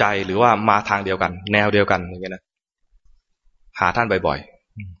ที่เข้าใจหรือว่ามาทางเดียวกันแนวเดียวกันอย่างเงี้ยนะหาท่านบ่อย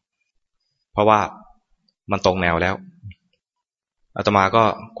ๆเพราะว่ามันตรงแนวแล้วอาตมาก็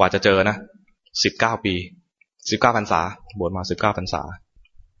กว่าจะเจอนะ19 ปี19 พรรษาบวชมา19 พรรษา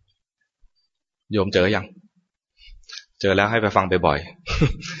โยมเจอยังเจอแล้วให้ไปฟังบ่อย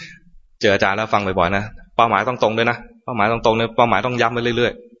ๆเจออาจารย์แล้วฟังบ่อยๆนะเป้าหมายต้องตรงด้วยนะเป้าหมายต้องตรงเลยเป้าหมายต้องย้ำไปเรื่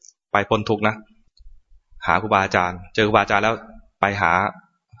อยๆไปพ้นทุกข์นะหาครูบาอาจารย์เจอครูบาอาจารย์แล้วไป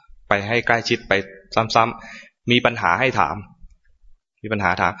ให้ใกล้ชิดไปซ้ำๆมีปัญหาให้ถามมีปัญหา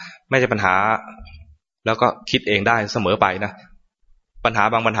ถามไม่ใช่ปัญหาแล้วก็คิดเองได้เสมอไปนะปัญหา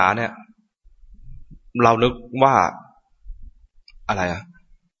บางปัญหาเนี่ยเรานึกว่าอะไรอะ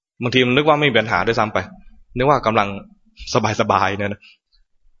บางทีมันนึกว่าไม่มีปัญหาด้วยซ้ำไปนึกว่ากำลังสบายๆเนี่ยนะ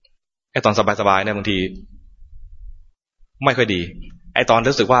ไอ้ตอนสบายๆเนี่ยบางทีไม่ค่อยดีไอ้ตอน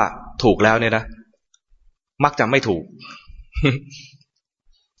รู้สึกว่าถูกแล้วเนี่ยนะมักจะไม่ถูก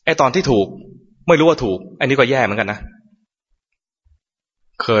ไอ้ตอนที่ถูกไม่รู้ว่าถูกไอ้นี่ก็แย่เหมือนกันนะ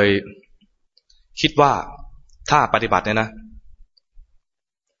เคยคิดว่าถ้าปฏิบัติเนี่ยนะ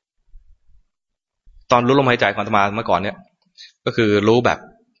ตอนรู้ลมหายใจของอาตมาเมื่อก่อนเนี่ยก็คือรู้แบบ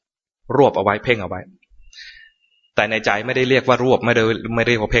รวบเอาไว้เพ่งเอาไว้แต่ในใจไม่ได้เรียกว่ารวบไม่ได้เ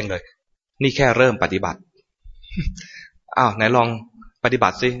รียกว่าเพ่งเลยนี่แค่เริ่มปฏิบัติอ้าวไหนลองปฏิบั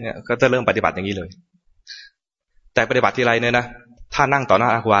ติสิเนี่ยก็จะเริ่มปฏิบัติอย่างนี้เลยแต่ปฏิบัติทีไรเนี่ยนะถ้านั่งต่อหน้า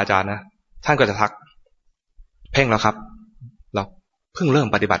ครูอาจารย์นะท่านก็จะทักเพ่งแล้วครับเราเพิ่งเริ่ม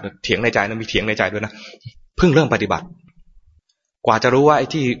ปฏิบัติเถียงในใจนะมีเถียงในใจด้วยนะเพิ่งเริ่มปฏิบัติกว่าจะรู้ว่าไอ้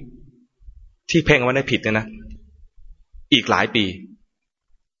ที่เพ่งไว้ได้ผิดเนี่ยนะอีกหลายปี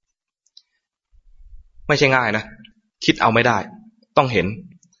ไม่ใช่ง่ายนะคิดเอาไม่ได้ต้องเห็น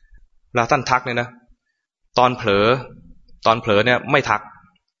เวลาท่านทักเนี่ยนะตอนเผลอเนี่ยไม่ทัก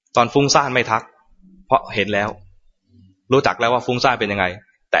ตอนฟุ้งซ่านไม่ทักเพราะเห็นแล้วรู้จักแล้วว่าฟุ้งซ่านเป็นยังไง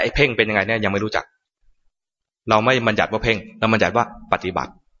แต่ไอ้เพ่งเป็นยังไงเนี่ยยังไม่รู้จักเราไม่บัญญัติว่าเพ่งเราบัญญัติว่าปฏิบั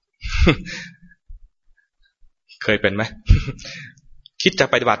ติ เคยเป็นไหม คิดจะ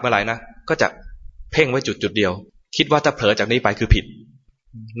ปฏิบัติเมื่อไหร่นะก็จะเพ่งไว้จุดเดียวคิดว่าถ้าเผลอจากนี้ไปคือผิด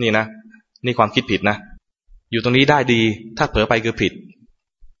นี่นะนี่ความคิดผิดนะอยู่ตรงนี้ได้ดีถ้าเผลอไปคือผิด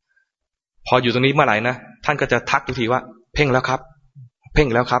พออยู่ตรงนี้เมื่อไหร่นะท่านก็จะทักอีกทีว่าเพ่งแล้วครับเพ่ง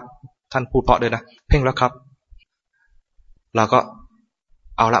แล้วครับท่านพูดเพราะด้วยนะเพ่งแล้วครับเราก็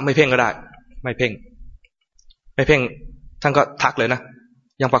เอาละไม่เพ่งก็ได้ไม่เพ่งท่านก็ทักเลยนะ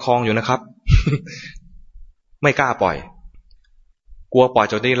ยังประคองอยู่นะครับ ไม่กล้าปล่อยกลัวปล่อย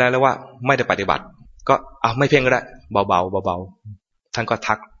จนนี้แล้วว่าไม่ได้ปฏิบัติก็เอาไม่เพ่งก็ได้เบาท่านก็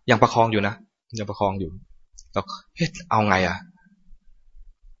ทักยังประคองอยู่นะยังประคองอยู่แล้วเฮ้ยเอาไงอ่ะ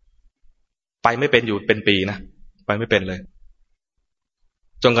ไปไม่เป็นอยู่เป็นปีนะไปไม่เป็นเลย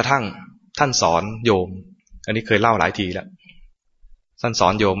จนกระทั่งท่านสอนโยมอันนี้เคยเล่าหลายทีแล้วท่านสอ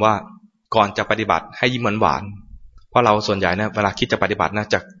นโยมว่าก่อนจะปฏิบัติให้ยิ้มหวานเพราะเราส่วนใหญ่นะเวลาคิดจะปฏิบัตินะ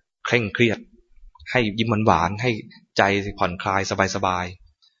จะเคร่งเครียดให้ยิ้มหวานให้ใจผ่อนคลายสบาย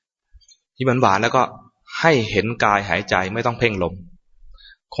ยิ้มหวานแล้วก็ให้เห็นกายหายใจไม่ต้องเพ่งลม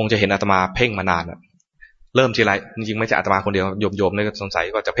คงจะเห็นอาตมาเพ่งมานานเริ่มทีไรจริงๆไม่ใช่อาตมาคนเดียวโยมเนี่ยสงสัย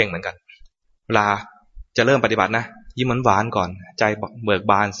ว่าจะเพ่งเหมือนกันเวลาจะเริ่มปฏิบัตินะยิ้มหวานก่อนใจเบิก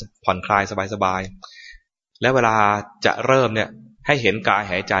บานผ่อนคลายสบายแล้วเวลาจะเริ่มเนี่ยให้เห็นกาย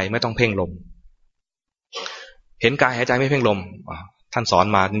หายใจไม่ต้องเพ่งลมเห็นกายหายใจไม่เพ่งลมท่านสอน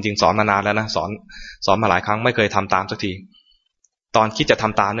มาจริงๆสอนมานานแล้วนะสอนมาหลายครั้งไม่เคยทำตามสักทีตอนคิดจะท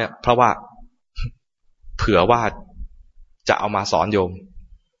ำตามเนี่ยเพราะว่าเผื่อว่าจะเอามาสอนโยม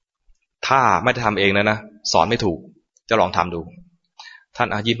ถ้าไม่ได้ทำเองนะสอนไม่ถูกจะลองทำดูท่าน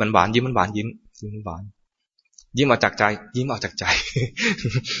ยิ้มหวานยิ้มหวานยิ้มหวานยิ้มออกจากใจยิ้มออกจากใจ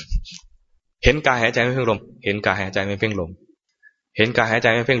เห็นกายหายใจไม่เพ่งลมเห็นกายหายใจไม่เพ่งลมเห็นกายหายใจ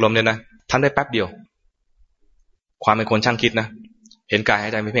ไม่เพ่งลมเนี่ยนะท่านได้แป๊บเดียวความเป็นคนช่างคิดนะเห็นกายหา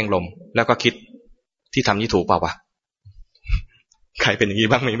ยใจไม่เพ่งลมแล้วก็คิดที่ทำนี่ถูกเปล่าวะใครเป็นอย่างนี้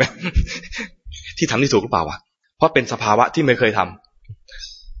บ้างมีไหม ที่ทำนี่ถูกหรือเปล่าวะเพราะเป็นสภาวะที่ไม่เคยท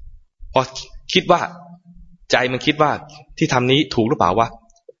ำพอ คิดว่าใจมันคิดว่าที่ทำนี้ถูกหรือเปล่าวะ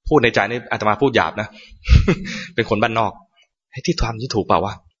พูดในใจนี่อาตมาพูดหยาบนะ เป็นคนบ้านนอกให้ที่ทำที่ถูกเปล่าว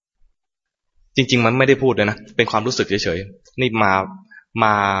ะจริงๆมันไม่ได้พูดเลยนะเป็นความรู้สึกเฉยๆนี่ม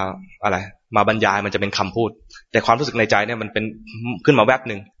าอะไรมาบรรยายมันจะเป็นคำพูดแต่ความรู้สึกในใจเนี่ยมันเป็นขึ้นมาแวบ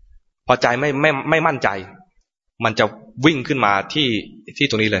หนึ่งพอใจไม่มั่นใจมันจะวิ่งขึ้นมาที่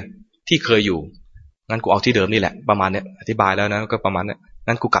ตรงนี้เลยที่เคยอยู่งั้นกูเอาที่เดิมนี่แหละประมาณเนี้ยอธิบายแล้วนะก็ประมาณเนี้ย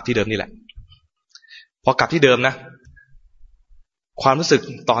งั้นกูกลับที่เดิมนี่แหละพอกลับที่เดิมนะความรู้สึก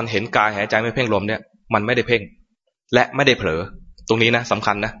ตอนเห็นกายหายใจไม่เพ่งลมเนี่ยมันไม่ได้เพ่งและไม่ได้เผลอตรงนี้นะสำ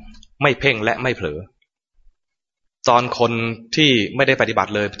คัญนะไม่เพ่งและไม่เผลอตอนคนที่ไม่ได้ปฏิบั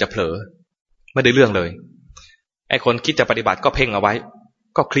ติเลยจะเผลอไม่ได้เรื่องเลยไอ้คนคิดจะปฏิบัติก็เพ่งเอาไว้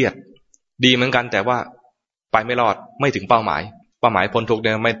ก็เครียดดีเหมือนกันแต่ว่าไปไม่รอดไม่ถึงเป้าหมายพ้นทุกข์เ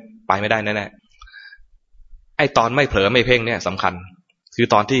นี่ยไม่ไปไม่ได้แน่ๆไอ้ตอนไม่เผลอไม่เพ่งเนี่ยสำคัญคือ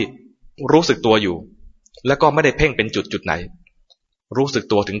ตอนที่รู้สึกตัวอยู่แล้วก็ไม่ได้เพ่งเป็นจุดไหนรู้สึก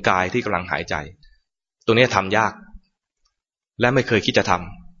ตัวถึงกายที่กำลังหายใจตัวนี้ทำยากและไม่เคยคิดจะ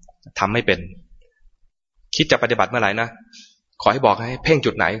ทำไม่เป็นคิดจะปฏิบัติเมื่อไหร่นะขอให้บอกให้เพ่ง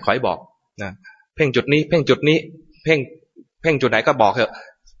จุดไหนขอให้บอกนะเพ่งจุดนี้เพ่งจุดนี้เพ่งจุดไหนก็บอกเถอะ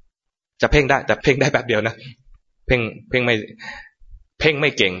จะเพ่งได้แต่เพ่งได้แป๊บเดียวนะเพ่งไม่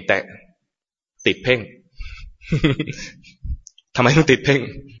เก่งแต่ติดเพ่ง ทำไมต้องติดเพ่ง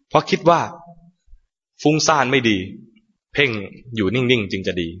เพราะคิดว่าฟุ้งซ่านไม่ดีเพ่งอยู่นิ่งๆจึงจ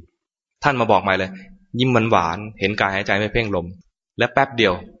ะดีท่านมาบอกใหม่เลยยิ้มหวานๆเห็นกายหายใจไม่เพ่งลมและแป๊บเดี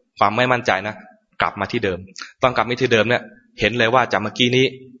ยวความไม่มั่นใจนะกลับมาที่เดิมตอนกลับมาที่เดิมเนี่ยเห็นเลยว่าจากเมื่อกี้นี้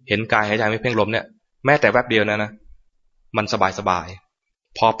เห็นกายหายใจไม่เพ่งลมเนี่ยแม้แต่แป๊บเดียวนะมันสบาย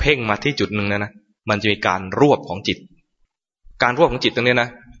พอเพ่งมาที่จุดหนึ่งนะมันจะมีการรวบของจิตการรวบของจิตตรงนี้นะ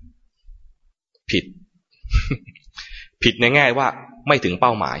ผิด ผิดในแง่ว่าไม่ถึงเป้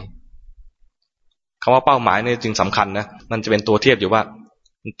าหมายคำว่าเป้าหมายเนี่ยจึงสำคัญนะมันจะเป็นตัวเทียบอยู่ว่า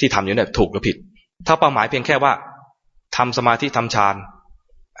ที่ทำอยู่เนี่ยถูกหรือผิดถ้าเป้าหมายเพียงแค่ว่าทำสมาธิทำฌาน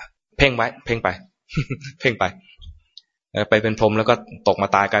เพ่งไว้เพ่งไป เพ่งไปไปเป็นพรหมแล้วก็ตกมา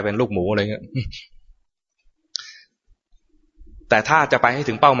ตายกลายเป็นลูกหมูอะไรเงี้ยแต่ถ้าจะไปให้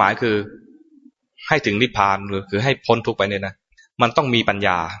ถึงเป้าหมายคือให้ถึงนิพพานหรือคือให้พ้นทุกข์ไปเนี่ยนะมันต้องมีปัญญ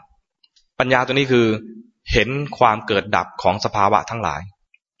าตัวนี้คือเห็นความเกิดดับของสภาวะทั้งหลาย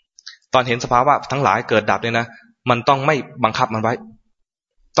ตอนเห็นสภาวะทั้งหลายเกิดดับเนี่ยนะมันต้องไม่บังคับมันไว้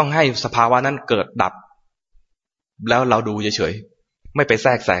ต้องให้สภาวะนั้นเกิดดับแล้วเราดูเฉยๆไม่ไปแท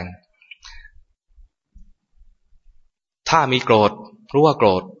รกแซงถ้ามีโกรธรู้ว่าโกร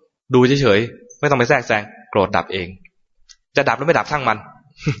ธดูเฉยๆไม่ต้องไปแทรกแซงโกรธดับเองจะดับหรือไม่ดับช่างมัน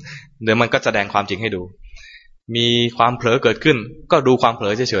เดี๋ยวมันก็แสดงความจริงให้ดูมีความเผลอเกิดขึ้นก็ดูความเผล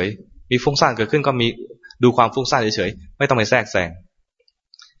อเฉยๆมีฟุ้งซ่านเกิดขึ้นก็มีดูความฟุ้งซ่านเฉยๆไม่ต้องไปแทรกแซง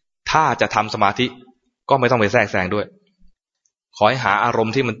ถ้าจะทำสมาธิก็ไม่ต้องไปแทรกแซงด้วยขอให้หาอารม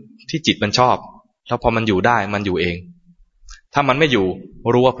ณ์ที่จิตมันชอบแล้วพอมันอยู่ได้มันอยู่เองถ้ามันไม่อยู่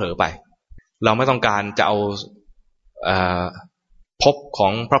รู้ว่าเผลอไปเราไม่ต้องการจะเอาภพขอ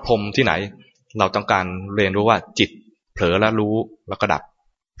งพระพรหมที่ไหนเราต้องการเรียนรู้ว่าจิตเผลอแล้วรู้แล้วก็ดับ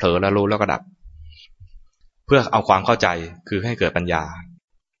เผลอแล้วรู้แล้วก็ดับเพื่อเอาความเข้าใจคือให้เกิดปัญญา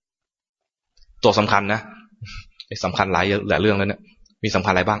ตัวสำคัญนะสำคัญหลายเรื่องแล้วเนี่ยมีสำคั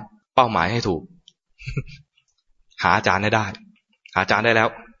ญอะไรบ้างเป้าหมายให้ถูก หาอาจารย์ให้ได้หาอาจารย์ได้แล้ว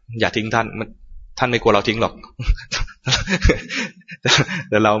อย่าทิ้งท่านไม่กลัวเราทิ้งหรอก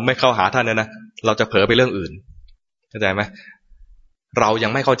แต่เราไม่เข้าหาท่านนะเราจะเผลอไปเรื่องอื่นเข้าใจไหมเรายั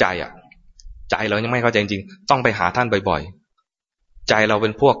งไม่เข้าใจอ่ะใจเรายังไม่เข้าใจจริงๆต้องไปหาท่านบ่อยๆใจเราเป็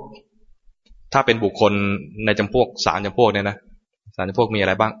นพวกถ้าเป็นบุคคลในจำพวก3จำพวกเนี่ยนะ3จำพวกมีอะไ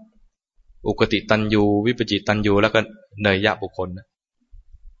รบ้างอุกติตันยูวิปจิตันยูแล้วก็เนยยะบุคคล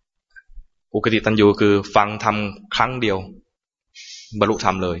อุกติตันยูคือฟังธรรมครั้งเดียวบรรลุธ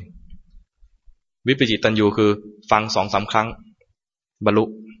รรมเลยวิปจิตันยูคือฟัง 2-3 ครั้งบรรลุ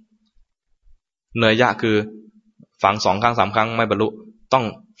เนยยะคือฟัง2 ครั้ง 3 ครั้งไม่บรรลุต้อง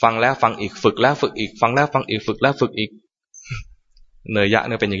ฟังแล้วฟังอีกฝึกแล้วฝึกอีกฟังแล้วฟังอีกฝึกแล้วฝึกอีกเนยยะเ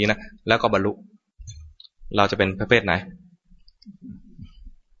นี่ยเป็นอย่างนี้นะแล้วก็บรรลุเราจะเป็นประเภทไหน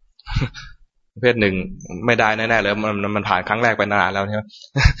ประเภทหนึ่งไม่ได้แน่ๆเลยมันผ่านครั้งแรกไปนานแล้วใช่ไหม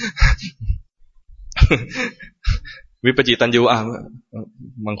วิปจิตันยู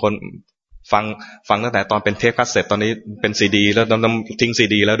บางคนฟังตั้งแต่ตอนเป็นเทปคัสเซ็ตตอนนี้เป็นซีดีแล้วต้องทิ้งซี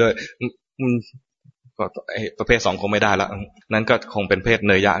ดีแล้วด้วยก็ประเภท2คงไม่ได้แล้วนั้นก็คงเป็นเพศเ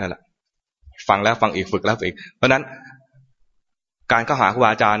นยยะนั่นแหละฟังแล้วฟังอีกฝึกแล้วฝึกอีกเพราะนั้นการเข้าหาครูบ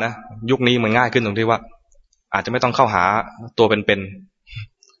าอาจารย์นะยุคนี้มันง่ายขึ้นตรงที่ว่าอาจจะไม่ต้องเข้าหาตัวเป็น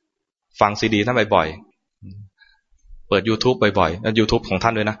ฟังซีดีท่านบ่อยๆเปิด YouTube บ่อยๆแล้ว YouTube ของท่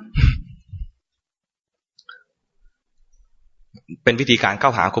านด้วยนะ เป็นวิธีการเข้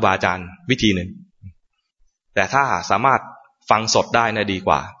าหาครูบาอาจารย์วิธีหนึ่งแต่ถ้าสามารถฟังสดได้นะดีก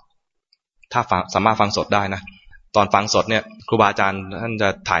ว่าถ้าสามารถฟังสดได้นะตอนฟังสดเนี่ยครูบาอาจารย์ท่านจะ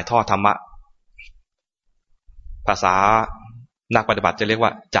ถ่ายทอดธรรมะภาษานักปฏิบัติจะเรียกว่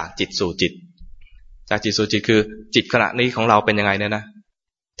าจากจิตสู่จิตจากจิตสู่จิตคือจิตขณะนี้ของเราเป็นยังไงเนี่ยนะ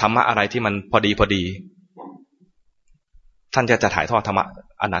ธรรมะอะไรที่มันพอดีท่านจะถ่ายทอดธรรมะ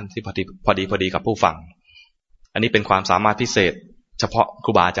อันนั้นที่พอดีกับผู้ฟังอันนี้เป็นความสามารถพิเศษเฉพาะค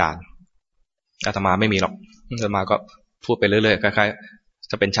รูบาอาจารย์อาตมาไม่มีหรอกอาตมาก็พูดไปเรื่อยๆคล้าย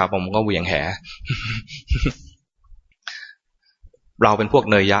ๆจะเป็นชาวประมงก็เหวี่ยงแห เราเป็นพวก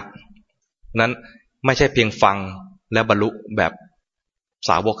เนยยะนั้นไม่ใช่เพียงฟังแล้วบรรลุแบบส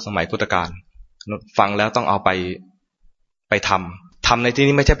าวกสมัยพุทธกาลฟังแล้วต้องเอาไปทำในที่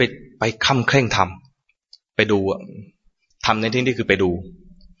นี้ไม่ใช่ไปค่ำเคร่งทำไปดูทำในที่นี้คือไปดู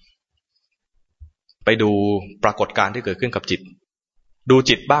ปรากฏการณ์ที่เกิดขึ้นกับจิตดู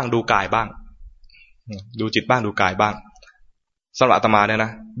จิตบ้างดูกายบ้างดูจิตบ้างดูกายบ้างสำหรับอาตมาเนี่ยน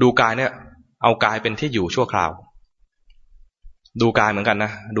ะดูกายเนี่ยเอากายเป็นที่อยู่ชั่วคราวดูกายเหมือนกันน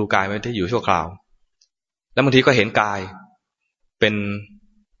ะดูกายเป็นที่อยู่ชั่วคราวแล้วบางทีก็เห็นกายเป็น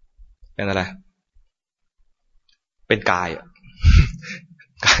อะไรเป็นกาย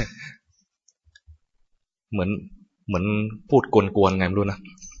เหมือนพูดกวนๆไงไม่รู้นะ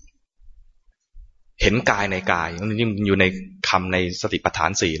เห็นกายในกายมันอยู่ในคำในสติปัฏฐา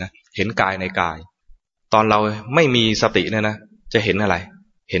น4นะเห็นกายในกายตอนเราไม่มีสติเนี่ยนะจะเห็นอะไร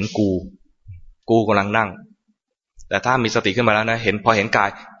เห็นกูกำลังนั่งแต่ถ้ามีสติขึ้นมาแล้วนะพอเห็นก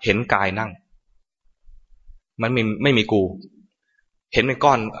ายนั่งมันไม่มีกูเห็นเป็น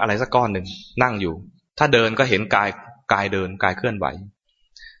ก้อนอะไรสักก้อนหนึ่งนั่งอยู่ถ้าเดินก็เห็นกายเดินกายเคลื่อนไหว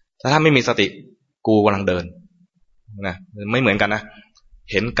ถ้าไม่มีสติกูกำลังเดินนะไม่เหมือนกันนะ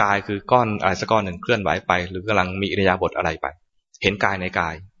เห็นกายคือก้อนอะไรสักก้อนหนึ่งเคลื่อนไหวไปหรือกำลังมีอิริยาบถอะไรไปเห็นกายในกา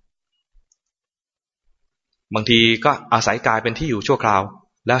ยบางทีก็อาศัยกายเป็นที่อยู่ชั่วคราว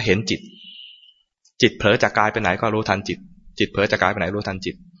แล้วเห็นจิตเผลอจากกายไปไหนก็รู้ทันจิตเผลอจากกายไปไหนรู้ทัน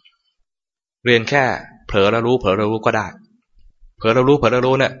จิตเรียนแค่เผลอแล้วรู้ก็ได้เผลอแล้ว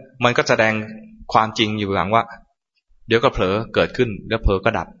รู้เนี่ยมันก็แสดงความจริงอยู่อย่างว่าเดี๋ยวก็เผลอเกิดขึ้นแล้วเผลอ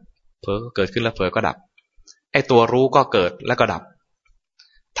ก็ดับเผลอเกิดขึ้นแล้วเผลอก็ดับไอ้ตัวรู้ก็เกิดแล้วก็ดับ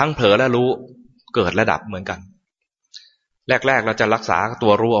ทั้งเผลอและรู้เกิดและดับเหมือนกันแรกเราจะรักษาตั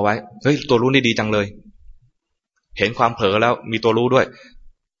วรู้เอาไว้เฮ้ยตัวรู้นี่ดีจังเลยเห็นความเผลอแล้วมีตัวรู้ด้วย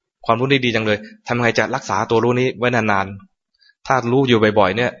ความรู้นี่ดีจังเลยทำไงจะรักษาตัวรู้นี้ไว้นานๆถ้ารู้อยู่บ่อ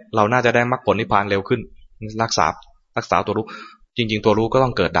ยๆเนี่ยเราน่าจะได้มรรคผลนิพพานเร็วขึ้นรักษาตัวรู้จริงๆตัวรู้ก็ต้อ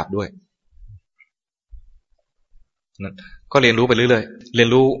งเกิดดับด้วยก็เรียนรู้ไปเรื่อยๆเรียน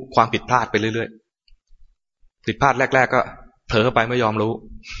รู้ความผิดพลาดไปเรื่อยๆผิดพลาดแรกๆก็เผลอไปไม่ยอมรู้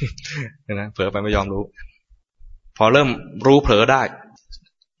นะเผลอไปไม่ยอมรู้พอเริ่มรู้เผลอได้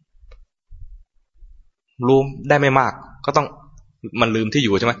รู้ได้ไม่มากก็ต้องมันลืมที่อ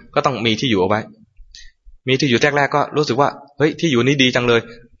ยู่ใช่ไหมก็ต้องมีที่อยู่เอาไว้มีที่อยู่แรกๆก็รู้สึกว่าเฮ้ยที่อยู่นี้ดีจังเลย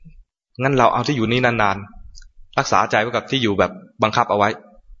งั้นเราเอาที่อยู่นี้นานๆรักษาใจไว้กับที่อยู่แบบบังคับเอาไว้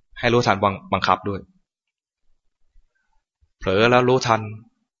ให้รู้ทันบังคับด้วยเผลอแล้วรู้ทัน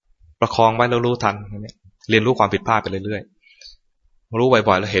ประคองไว้แล้วรู้ทันเรียนรู้ความผิดพลาดไปเรื่อยๆรู้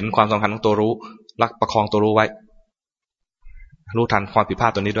บ่อยๆแล้วเห็นความสำคัญของตัวรู้รักประคองตัวรู้ไว้รู้ทันความผิดพลา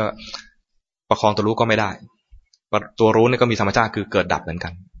ดตัวนี้ด้วยประคองตัวรู้ก็ไม่ได้ตัวรู้นี่ก็มีธรรมชาติคือเกิดดับเหมือนกั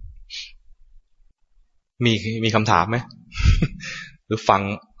นมีคำถามไหม หรือฟั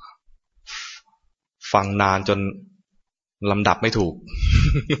งนานจนลำดับไม่ถูก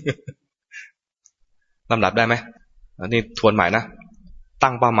ลำดับได้ไหมอันนี้ทวนใหม่นะ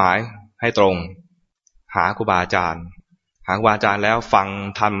ตั้งเป้าหมายให้ตรงหาครูบาอาจารย์แล้วฟัง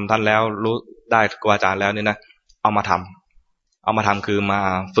ทำท่านแล้วรู้ได้ครูบาอาจารย์แล้วนี่นะเอามาทำคือมา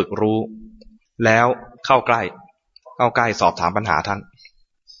ฝึกรู้แล้วเข้าใกล้สอบถามปัญหาท่าน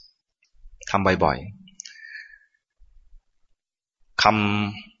ทำบ่อยๆค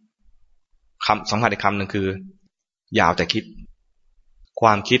ำสำคัญอีกคำหนึ่งคืออย่าเอาแต่คิดคว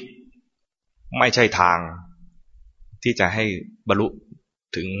ามคิดไม่ใช่ทางที่จะให้บรรลุ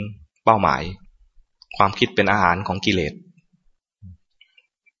ถึงเป้าหมายความคิดเป็นอาหารของกิเลส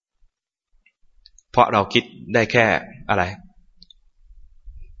เพราะเราคิดได้แค่อะไร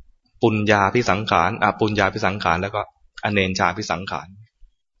ปุญญาภิสังขารอปุญญาภิสังขารแล้วก็อเนญชาภิสังขาร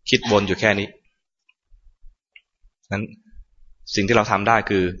คิดวนอยู่แค่นี้นั้นสิ่งที่เราทำได้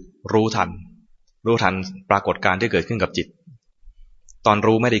คือรู้ทันปรากฏการณ์ที่เกิดขึ้นกับจิตตอน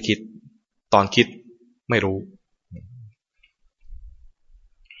รู้ไม่ได้คิดตอนคิดไม่รู้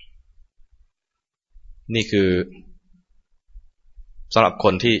นี่คือสำหรับค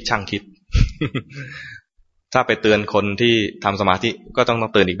นที่ช่างคิด ถ้าไปเตือนคนที่ทำสมาธิก็ต้อง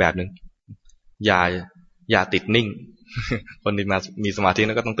เตือนอีกแบบหนึ่งอย่าติดนิ่ง คนที่มีสมาธิ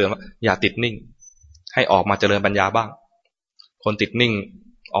นั้นก็ต้องเตือนว่าอย่าติดนิ่งให้ออกมาเจริญปัญญาบ้างคนติดนิ่ง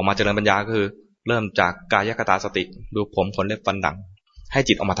ออกมาเจริญปัญญาก็คือเริ่มจากกายคตาสติดูผมขนเล็บฟันหนังให้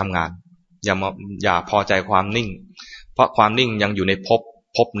จิตออกมาทำงานอย่าพอใจความนิ่งเพราะความนิ่งยังอยู่ใน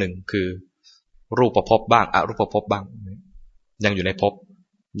ภพหนึ่งคือรูปภพบ้างอรูปภพบ้างยังอยู่ในภพ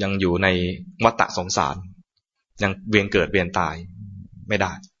ยังอยู่ในวัฏสงสารยังเวียนเกิดเวียนตายไม่ไ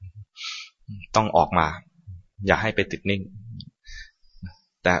ด้ต้องออกมาอย่าให้ไปติดนิ่ง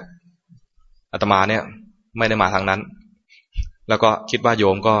แต่อาตมาเนี่ยไม่ได้มาทางนั้นแล้วก็คิดว่าโย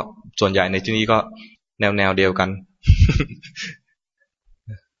มก็ส่วนใหญ่ในที่นี้ก็แนวเดียวกัน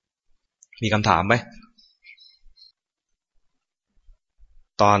มีคำถามไหม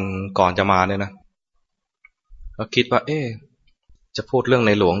ตอนก่อนจะมาเนี่ยนะก็คิดว่าจะพูดเรื่องใ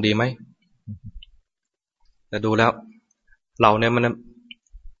นหลวงดีไหมแต่ดูแล้วเราเนี่ยมัน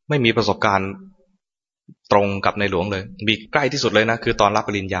ไม่มีประสบการณ์ตรงกับในหลวงเลยมีใกล้ที่สุดเลยนะคือตอนรับป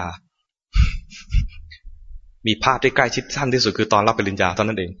ริญญา มีภาพที่ใกล้ชิดท่านที่สุดคือตอนรับปริญญาเท่า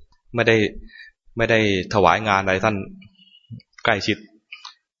นั้นเองไม่ได้ถวายงานอะไรท่านใกล้ชิด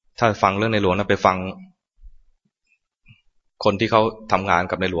ถ้าฟังเรื่องในหลวงนะไปฟังคนที่เขาทำงาน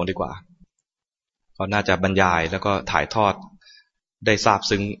กับในหลวงดีกว่าเขาน่าจะบรรยายแล้วก็ถ่ายทอดได้ซาบ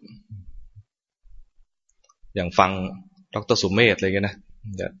ซึ้งอย่างฟังดร.สุเมธอะไรเงี้ยนะ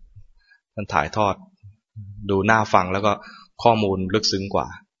ท่านถ่ายทอดดูน่าฟังแล้วก็ข้อมูลลึกซึ้งกว่า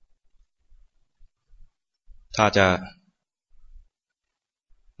ถ้าจะ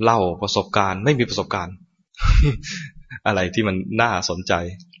เล่าประสบการณ์ไม่มีประสบการณ์ อะไรที่มันน่าสนใจ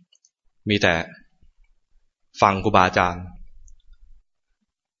มีแต่ฟังครูบาอาจารย์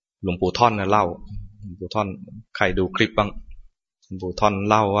หลวงปู่ท่อนนะเล่าหลวงปู่ท่อนใครดูคลิปบ้างหลวงปู่ท่อน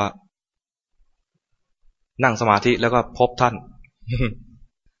เล่าว่านั่งสมาธิแล้วก็พบท่าน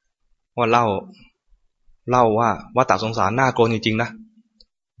ว่าเล่าว่าวัฏสงสารน่ากลัวจริงๆนะ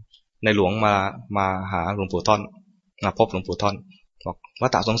ในหลวงมาหาหลวงปู่ท่อนมาพบหลวงปู่ท่อนบอกวั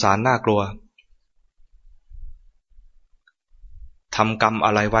ฏสงสารน่ากลัวทำกรรมอ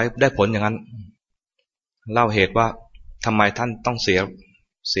ะไรไว้ได้ผลอย่างนั้นเล่าเหตุว่าทำไมท่านต้องเ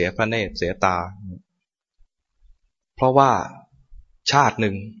สียพระเนตรเสียตาเพราะว่าชาติห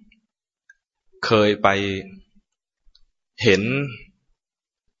นึ่งเคยไปเ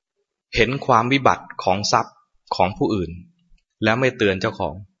ห็นความวิบัติของทรัพย์ของผู้อื่นแล้วไม่เตือนเจ้าขอ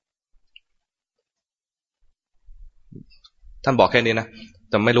งท่านบอกแค่นี้นะ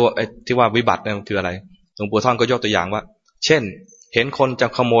แต่ไม่รู้ไอ้ที่ว่าวิบัติเนี่ยมันคืออะไรหลวงปู่ท่านก็ยกตัวอย่างว่าเช่นเห็นคนจะ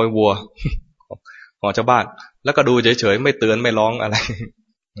ขโมยวัวของชาวบ้านแล้วก็ดูเฉยๆไม่เตือนไม่ร้องอะไร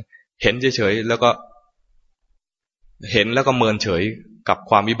เห็นเฉยๆแล้วก็เห็นแล้วก็เมินเฉยกับ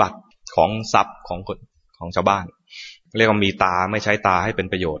ความวิบัติของทรัพย์ของชาวบ้านเรียกว่ามีตาไม่ใช้ตาให้เป็น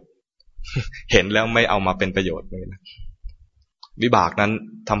ประโยชน์ เห็นแล้วไม่เอามาเป็นประโยชน์เลยนะวิบากนั้น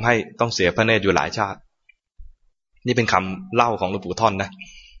ทำให้ต้องเสียพระเนตรอยู่หลายชาตินี่เป็นคำเล่าของหลวงปู่ท่อนนะ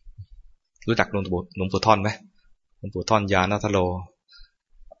รู้จักหลวงปู่ท่อนไหมหลวงปู่ท่อนยานัทโล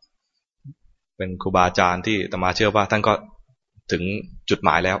เป็นครูบาอาจารย์ที่อาตมาเชื่อว่าท่านก็ถึงจุดหม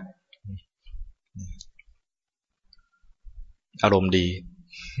ายแล้วอารมณ์ดี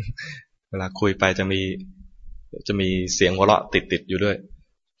เวลาคุยไปจะมีเสียงหัวเราะติดอยู่ด้วย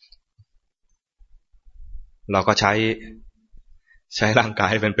เราก็ใช้ร่างกาย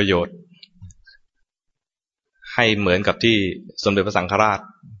ให้เป็นประโยชน์ให้เหมือนกับที่สมเด็จพระสังฆราช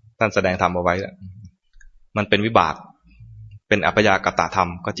ท่านแสดงธรรมเอาไว้มันเป็นวิบากเป็นอัปยากตธรรม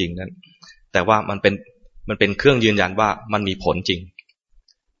ก็จริงนั้นแต่ว่ามันเป็นเครื่องยืนยันว่ามันมีผลจริง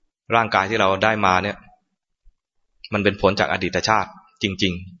ร่างกายที่เราได้มาเนี่ยมันเป็นผลจากอดีตชาติจริ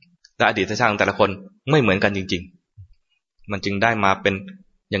งๆและอดีตชาติของแต่ละคนไม่เหมือนกันจริงๆมันจึงได้มาเป็น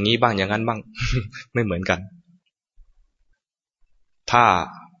อย่างนี้บ้างอย่างนั้นบ้าง ไม่เหมือนกันถ้า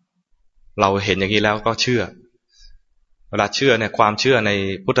เราเห็นอย่างนี้แล้วก็เชื่อเวลาเชื่อเนี่ยความเชื่อใน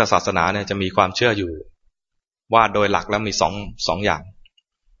พุทธศาสนาเนี่ยจะมีความเชื่ออยู่ว่าโดยหลักแล้วมีสองอย่าง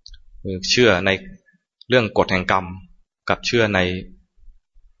คือเชื่อในเรื่องกฎแห่งกรรมกับเชื่อใน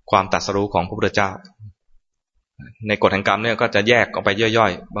ความตรัสรู้ของพระพุทธเจ้าในกฎแห่งกรรมเนี่ยก็จะแยกออกไปย่อ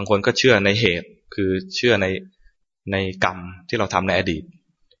ยๆบางคนก็เชื่อในเหตุคือเชื่อในกรรมที่เราทำในอดีต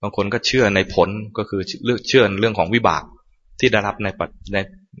บางคนก็เชื่อในผลก็คือเชื่อเรื่องของวิบากที่ได้รับใ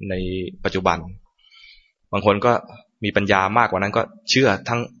นปัจจุบันบางคนก็มีปัญญามากกว่านั้นก็เชื่อ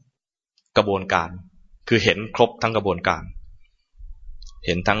ทั้งกระบวนการคือเห็นครบทั้งกระบวนการเ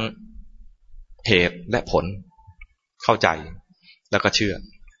ห็นทั้งเหตุและผลเข้าใจแล้วก็เชื่อ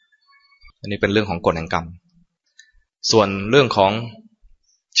อันนี้เป็นเรื่องของกฎแห่งกรรมส่วนเรื่องของ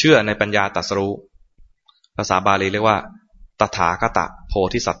เชื่อในปัญญาตรัสรู้ภ ภาษาบาลีเรียกว่าตถาคตโพ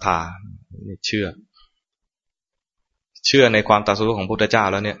ธิศรัทธาเชื่อในความตรัสรู้ของพระพุทธเจ้า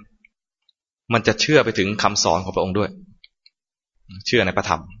แล้วเนี่ยมันจะเชื่อไปถึงคำสอนของพระองค์ด้วยเชื่อในพระ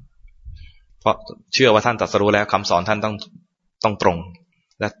ธรรมเพราะเชื่อว่าท่านตรัสรู้แล้วคำสอนท่านต้องตรง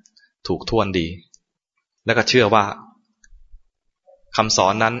และถูกท่วนดีแล้วก็เชื่อว่าคำสอ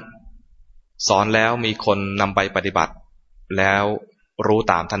นนั้นสอนแล้วมีคนนำไปปฏิบัติแล้วรู้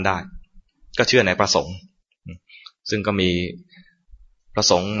ตามท่านได้ก็เชื่อในพระสงฆ์ซึ่งก็มีพระ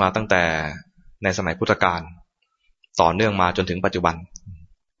สงฆ์มาตั้งแต่ในสมัยพุทธกาลต่อเนื่องมาจนถึงปัจจุบัน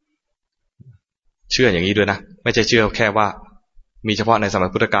เชื่ออย่างนี้ด้วยนะไม่ใช่เชื่อแค่ว่ามีเฉพาะในสมัย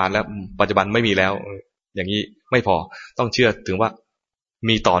พุทธกาลและปัจจุบันไม่มีแล้วอย่างนี้ไม่พอต้องเชื่อถึงว่า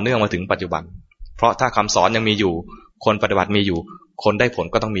มีต่อเนื่องมาถึงปัจจุบันเพราะถ้าคำสอนยังมีอยู่คนปฏิบัติมีอยู่คนได้ผล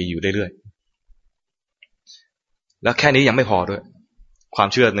ก็ต้องมีอยู่เรื่อยๆแล้วแค่นี้ยังไม่พอด้วยความ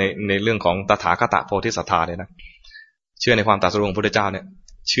เชื่อในเรื่องของตถาคตโพธิศรัทธาเนี่ยนะเชื่อในความตรัสรู้ของพระพุทธเจ้าเนี่ย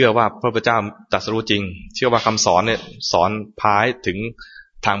เชื่อว่าพระพุทธเจ้าตรัสรู้จริงเชื่อว่าคำสอนเนี่ยสอนพาให้ถึง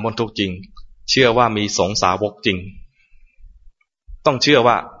ทางพ้นทุกข์จริงเชื่อว่ามีสงฆ์สาวกจริงต้องเชื่อ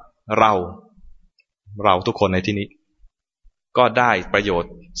ว่าเราทุกคนในที่นี้ก็ได้ประโยช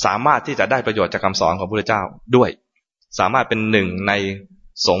น์สามารถที่จะได้ประโยชน์จากคำสอนของพระพุทธเจ้าด้วยสามารถเป็นหนึ่งใน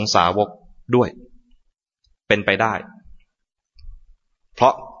สงฆ์สาวกด้วยเป็นไปได้เพรา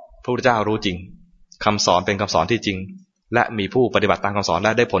ะพระพุทธเจ้ารู้จริงคำสอนเป็นคำสอนที่จริงและมีผู้ปฏิบัติตามคำสอน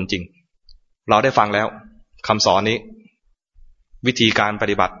ได้ผลจริงเราได้ฟังแล้วคำสอนนี้วิธีการป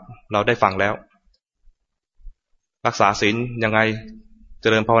ฏิบัติเราได้ฟังแล้วรักษาศีลยังไงเจ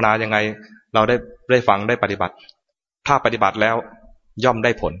ริญภาวนายังไงเราได้ฟังได้ปฏิบัติถ้าปฏิบัติแล้วย่อมไ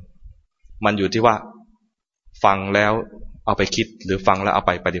ด้ผลมันอยู่ที่ว่าฟังแล้วเอาไปคิดหรือฟังแล้วเอาไ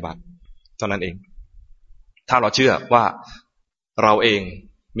ปปฏิบัติเท่านั้นเองถ้าเราเชื่อว่าเราเอง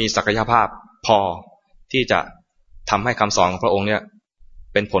มีศักยภาพพอที่จะทำให้คำสอนของพระองค์เนี่ย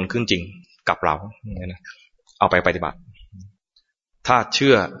เป็นผลขึ้นจริงกับเราเอาไปปฏิบัติถ้าเ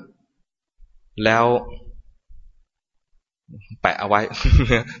ชื่อแล้วแปะเอาไว้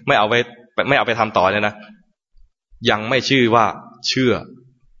ไม่เอาไปทำต่อเนี่ยนะยังไม่ชื่อว่าเชื่อ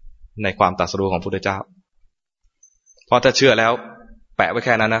ในความตรัสรู้ของพระพุทธเจ้าเพราะถ้าเชื่อแล้วแปะไว้แ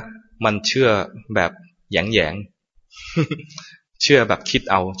ค่นั้นนะมันเชื่อแบบแหยงเชื่อแบบคิด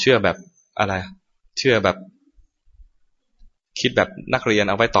เอาเชื่อแบบอะไรเชื่อแบบคิดแบบนักเรียน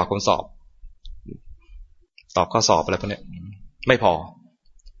เอาไว้ตอบข้อสอบอะไรพวกนี้ไม่พอ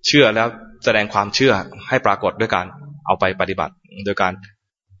เชื่อแล้วแสดงความเชื่อให้ปรากฏด้วยการเอาไปปฏิบัติโดยการ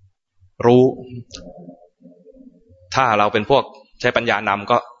รู้ถ้าเราเป็นพวกใช้ปัญญาน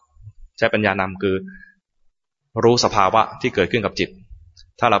ำก็ใช้ปัญญานำคือรู้สภาวะที่เกิดขึ้นกับจิต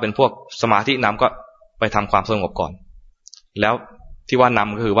ถ้าเราเป็นพวกสมาธินำก็ไปทำความสงบก่อนแล้วที่ว่าน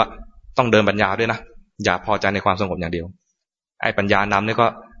ำก็คือว่าต้องเดินปัญญาด้วยนะอย่าพอใจในความสงบอย่างเดียวไอ้ปัญญานำนี่ก็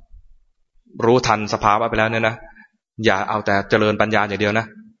รู้ทันสภาวะไปแล้วเนี่ยนะอย่าเอาแต่เจริญปัญญาอย่างเดียวนะ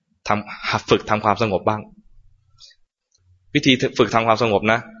ฝึกทำความสงบบ้างวิธีฝึกทำความสงบ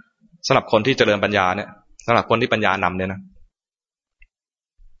นะสำหรับคนที่เจริญปัญญาเนี่ยสำหรับคนที่ปัญญานำเนี่ยนะ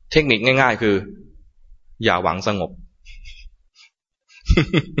เทคนิคง่ายๆคืออย่าหวังสงบ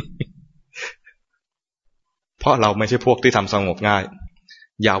เพราะเราไม่ใช่พวกที่ทำสงบง่าย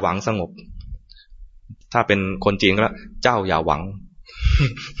อย่าหวังสงบถ้าเป็นคนจีนก็เจ้าอย่าหวัง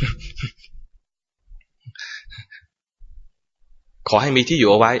ขอให้มีที่อยู่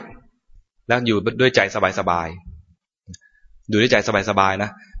เอาไว้แล้วอยู่ด้วยใจสบายๆอยู่ด้วยใจสบายๆนะ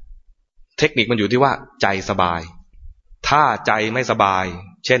เทคนิคมันอยู่ที่ว่าใจสบายถ้าใจไม่สบาย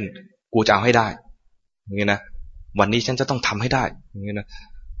เช่นกูจะเอาให้ได้อย่างนี้นะวันนี้ฉันจะต้องทำให้ได้อย่างนี้นะ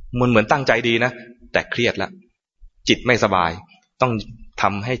มันเหมือนตั้งใจดีนะแต่เครียดแล้วจิตไม่สบายต้องท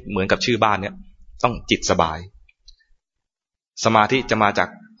ำให้เหมือนกับชื่อบ้านเนี่ยต้องจิตสบายสมาธิจะมาจาก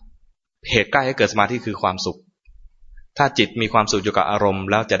เหตุใกล้ให้เกิดสมาธิคือความสุขถ้าจิตมีความสุขอยู่กับอารมณ์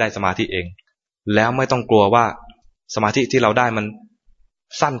แล้วจะได้สมาธิเองแล้วไม่ต้องกลัวว่าสมาธิที่เราได้มัน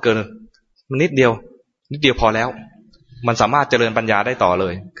สั้นเกินมันนิดเดียวพอแล้วมันสามารถเจริญปัญญาได้ต่อเล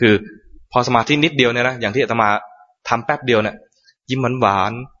ยคือพอสมาธินิดเดียวเนี่ยนะอย่างที่อาตมาทำแป๊บเดียวเนี่ยยิ้มหวา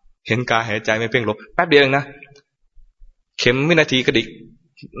นเห็นกายหายใจไม่เพ่งลมแป๊บเดียวเองนะเข็มวินาทีกระดิก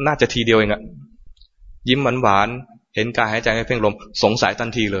น่าจะทีเดียวเองอะยิ้มหวานเห็นกายหายใจไม่เพ่งลมสงสัยทัน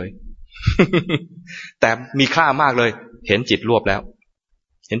ทีเลย แต่มีค่ามากเลยเห็นจิตรวบแล้ว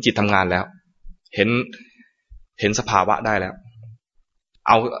เห็นจิตทำงานแล้วเห็นสภาวะได้แล้วเ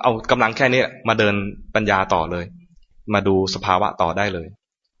อากำลังแค่นี้มาเดินปัญญาต่อเลยมาดูสภาวะต่อได้เลย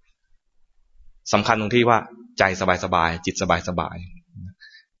สำคัญตรงที่ว่าใจสบายๆจิตสบาย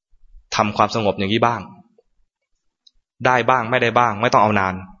ๆทำความสงบอย่างนี้บ้างได้บ้างไม่ได้บ้างไม่ต้องเอานา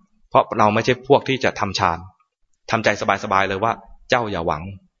นเพราะเราไม่ใช่พวกที่จะทำฌาน ทำใจสบายๆเลยว่าเจ้าอย่าหวัง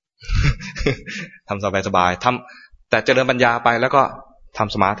ทำสบายๆทำแต่เจริญปัญญาไปแล้วก็ท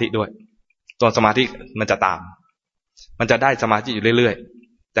ำสมาธิด้วยตัวสมาธิมันจะตามมันจะได้สมาธิอยู่เรื่อย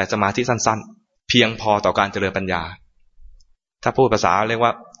ๆแต่สมาธิสั้นๆเพียงพอต่อการเจริญปัญญาถ้าพูดภาษาเรียกว่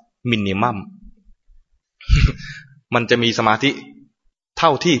ามินิมัม มันจะมีสมาธิเท่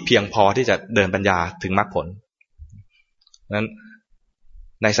าที่เพียงพอที่จะเดินปัญญาถึงมรรคผลนั้น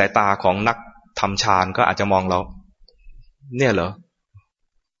ในสายตาของนักทำฌานก็อาจจะมองเราเนี่ยเหรอ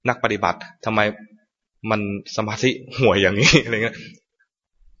นักปฏิบัติทำไมมันสมาธิห่วยอย่างนี้อะไรเงี้ย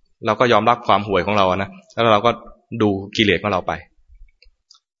เราก็ยอมรับความห่วยของเรานะแล้วเราก็ดูกิเลสของเราไป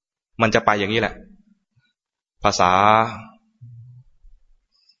มันจะไปอย่างนี้แหละภาษา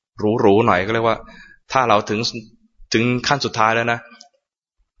หรูๆหน่อยก็เรียกว่าถ้าเราถึงขั้นสุดท้ายแล้วนะ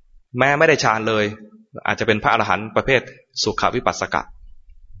แม้ไม่ได้ฌานเลยอาจจะเป็นพระอรหันต์ประเภทสุขวิปัสสกะ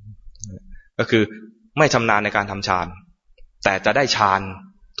ก็คือไม่ชำนาญในการทำฌานแต่จะได้ฌาน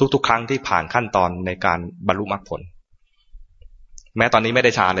ทุกๆครั้งที่ผ่านขั้นตอนในการบรรลุมรรคผลแม้ตอนนี้ไม่ไ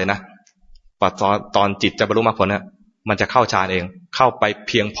ด้ฌานเลยนะตอนจิตจะบรรลุมรรคผลเนี่ยมันจะเข้าฌานเองเข้าไปเ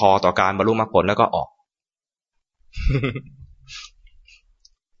พียงพอต่อการบรรลุมรรคผลแล้วก็ออก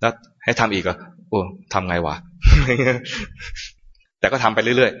แล้วให้ทำอีกเหรอโอ้ทำไงวะ แต่ก็ทำไปเ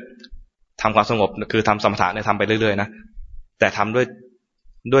รื่อยๆทำความสงบคือทำสมถะเนี่ยทำไปเรื่อยๆนะแต่ทำ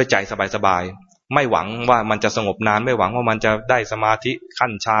ด้วยใจสบายๆไม่หวังว่ามันจะสงบนานไม่หวังว่ามันจะได้สมาธิขั้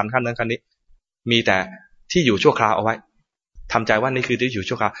นฌานขั้นนั้นขั้นนี้มีแต่ที่อยู่ชั่วคราวเอาไว้ทำใจว่านี่คือที่อยู่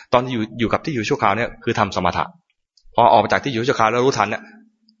ชั่วคราวตอนที่อยู่กับที่อยู่ชั่วคราวเนี่ยคือทำสมถะพอออกจากที่อยู่ชั่วคราวแล้วรู้ทันเนี่ย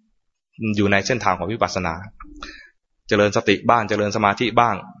อยู่ในเส้นทางของวิปัสสนาเจริญสติบ้างเจริญสมาธิบ้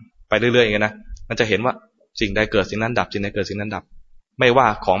างไปเรื่อยๆอย่างเงี้ยนะมันจะเห็นว่าสิ่งใดเกิดสิ่งนั้นดับสิ่งใดเกิดสิ่งนั้นดับไม่ว่า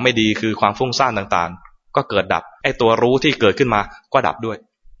ของไม่ดีคือความฟุ้งซ่านต่างๆก็เกิดดับไอ้ตัวรู้ที่เกิดขึ้นมาก็ดับด้วย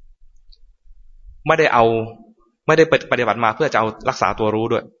ไม่ได้ปฏิบัติมาเพื่อจะเอารักษาตัวรู้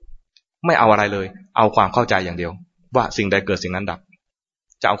ด้วยไม่เอาอะไรเลยเอาความเข้าใจอย่างเดียวว่าสิ่งใดเกิดสิ่งนั้นดับ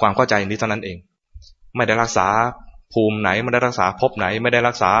จะเอาความเข้าใจนี้เท่านั้นเองไม่ได้รักษาภูมิไหนไม่ได้รักษาภพไหนไม่ได้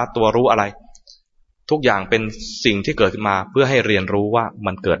รักษาตัวรู้อะไรทุกอย่างเป็นสิ่งที่เกิดขึ้นมาเพื่อให้เรียนรู้ว่า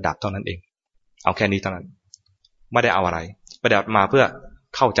มันเกิดดับเท่านั้นเองเอาแค่นี้เท่านั้นไม่ได้เอาอะไรปฏิบัติมาเพื่อ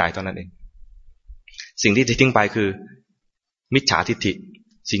เข้าใจเท่านั้นเองสิ่งที่ทิ้งไปคือมิจฉาทิฏฐิ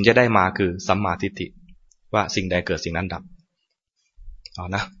สิ่งที่ได้มาคือสัมมาทิฏฐิว่าสิ่งใดเกิดสิ่งนั้นดับเอา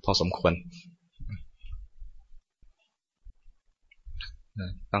นะพอสมควร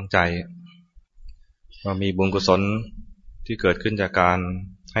ตั้งใจว่ามีบุญกุศลที่เกิดขึ้นจากการ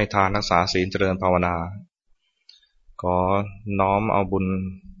ให้ทานรักษาศีลเจริญภาวนาขอน้อมเอาบุญ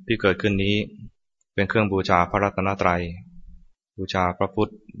ที่เกิดขึ้นนี้เป็นเครื่องบูชาพระรัตนตรัยบูชาพระพุท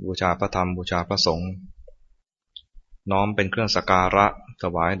ธบูชาพระธรรมบูชาพระสงฆ์น้อมเป็นเครื่องสักการะถ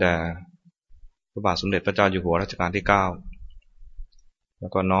วายแด่พระบาทสมเด็จพระเจ้าอยู่หัวรัชกาลที่9แล้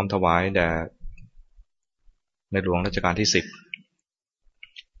วก็น้อมถวายแด่ในหลวงรัชกาลที่10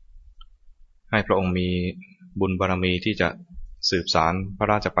ให้พระองค์มีบุญบารมีที่จะสืบสานพระ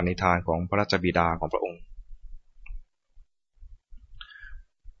ราชปณิธานของพระราชบิดาของพระองค์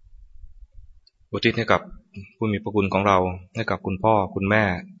อุทิศให้กับผู้มีพระคุณของเราให้กับคุณพ่อคุณแม่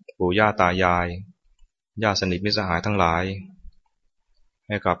ปู่ย่าตายายญาติสนิทมิตรสหายทั้งหลายใ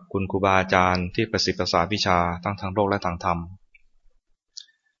ห้กับคุณครูบาอาจารย์ที่ประสิทธิ์ประสาวิชาทั้งทางโลกและทางธรรม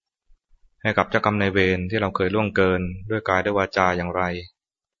ให้กับเจ้ากรรมนายเวรที่เราเคยล่วงเกินด้วยกายด้วยวาจาอย่างไร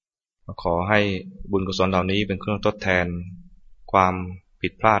ขอให้บุญกุศลเหล่านี้เป็นเครื่องทดแทนความผิ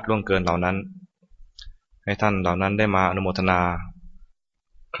ดพลาดล่วงเกินเหล่านั้นให้ท่านเหล่านั้นได้มาอนุโมทนา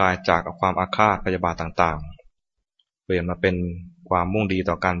คลายจากความอาฆาตพยาบาทต่างๆเปลี่ยนมาเป็นความมุ่งดี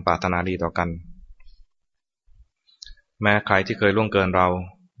ต่อกันปรารถนาดีต่อกันแม้ใครที่เคยล่วงเกินเรา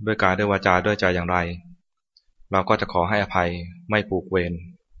ด้วยกายด้วยวาจาด้วยใจอย่างไรเราก็จะขอให้อภัยไม่ผูกเวร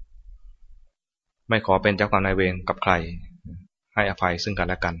ไม่ขอเป็นเจ้ากรรมนายเวรกับใครให้อภัยซึ่งกัน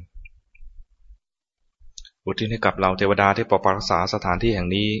และกันอุทิศให้กับเราเทวดาที่ปกปักรักษาสถานที่แห่ง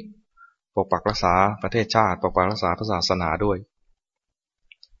นี้ปกปักรักษาประเทศชาติปกปักรักษาศาสนาด้วย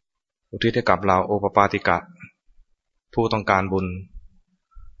อุทิศให้กับเราโอปปาติกะผู้ต้องการบุญ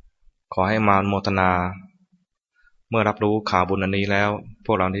ขอให้มาอนุโมทนาเมื่อรับรู้ข่าวบุญอันนี้แล้วพ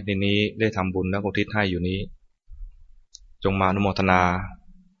วกเราในที่นี้ได้ทำบุญและอุทิศให้อยู่นี้จงมาอนุโมทนา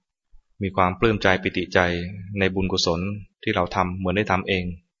มีความปลื้มใจปิติใจในบุญกุศลที่เราทำเหมือนได้ทำเอง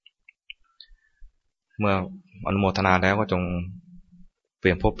เมื่ออนุโมทนาแล้วก็จงเป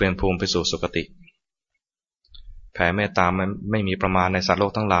ลี่ยนภพเปลี่ยนภูมิไปสู่สุคติแผ่เมตตาไม่มีประมาณในสัตว์โล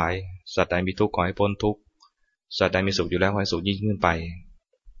กทั้งหลายสัตว์ใดมีทุกข์ขอให้พ้นทุกข์สัตว์ใดมีสุขอยู่แล้วขอให้สุขยิ่งขึ้นไป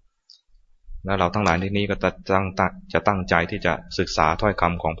แล้วเราทั้งหลายที่นี้ก็จะตั้งใจที่จะศึกษาถ้อยค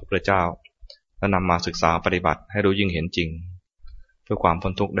ำของพระพุทธเจ้า และนำมาศึกษาปฏิบัติให้รู้ยิ่งเห็นจริงเพื่อความ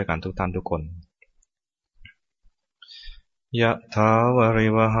พ้นทุกข์ด้วยกันทุกท่านทุกคนยะถาวริ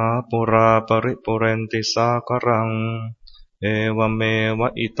วหาปุราปริปุเรนติสากรังเอวเมวะ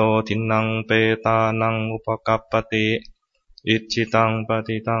อิโตทินังเปตานังอุปกัปปติอิจิตังป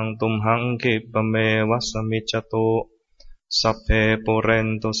ฏิตังตุมหังคิปะเมวะสมิจจตุสัพเพปุเรน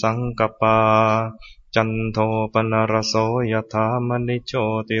ตุสังกปาจันโทปนรโสยถามณิโช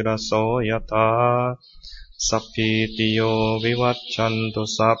ติรโสยถาสัพพิติโยวิวัชชันตุ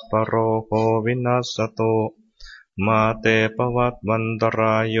สัพพโรโควินัสตุมาเตปวัตวันตร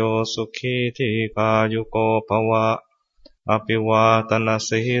ายโยสุขีทีกายุโกภวะอภิวาทนา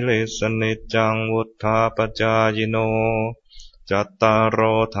สิริสนิจจังวุธาปจายโนจัตตารโอ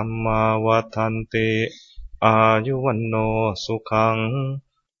ธรรมาวัฏันติอายุวันโนสุขัง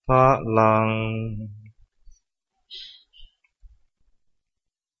ภะลัง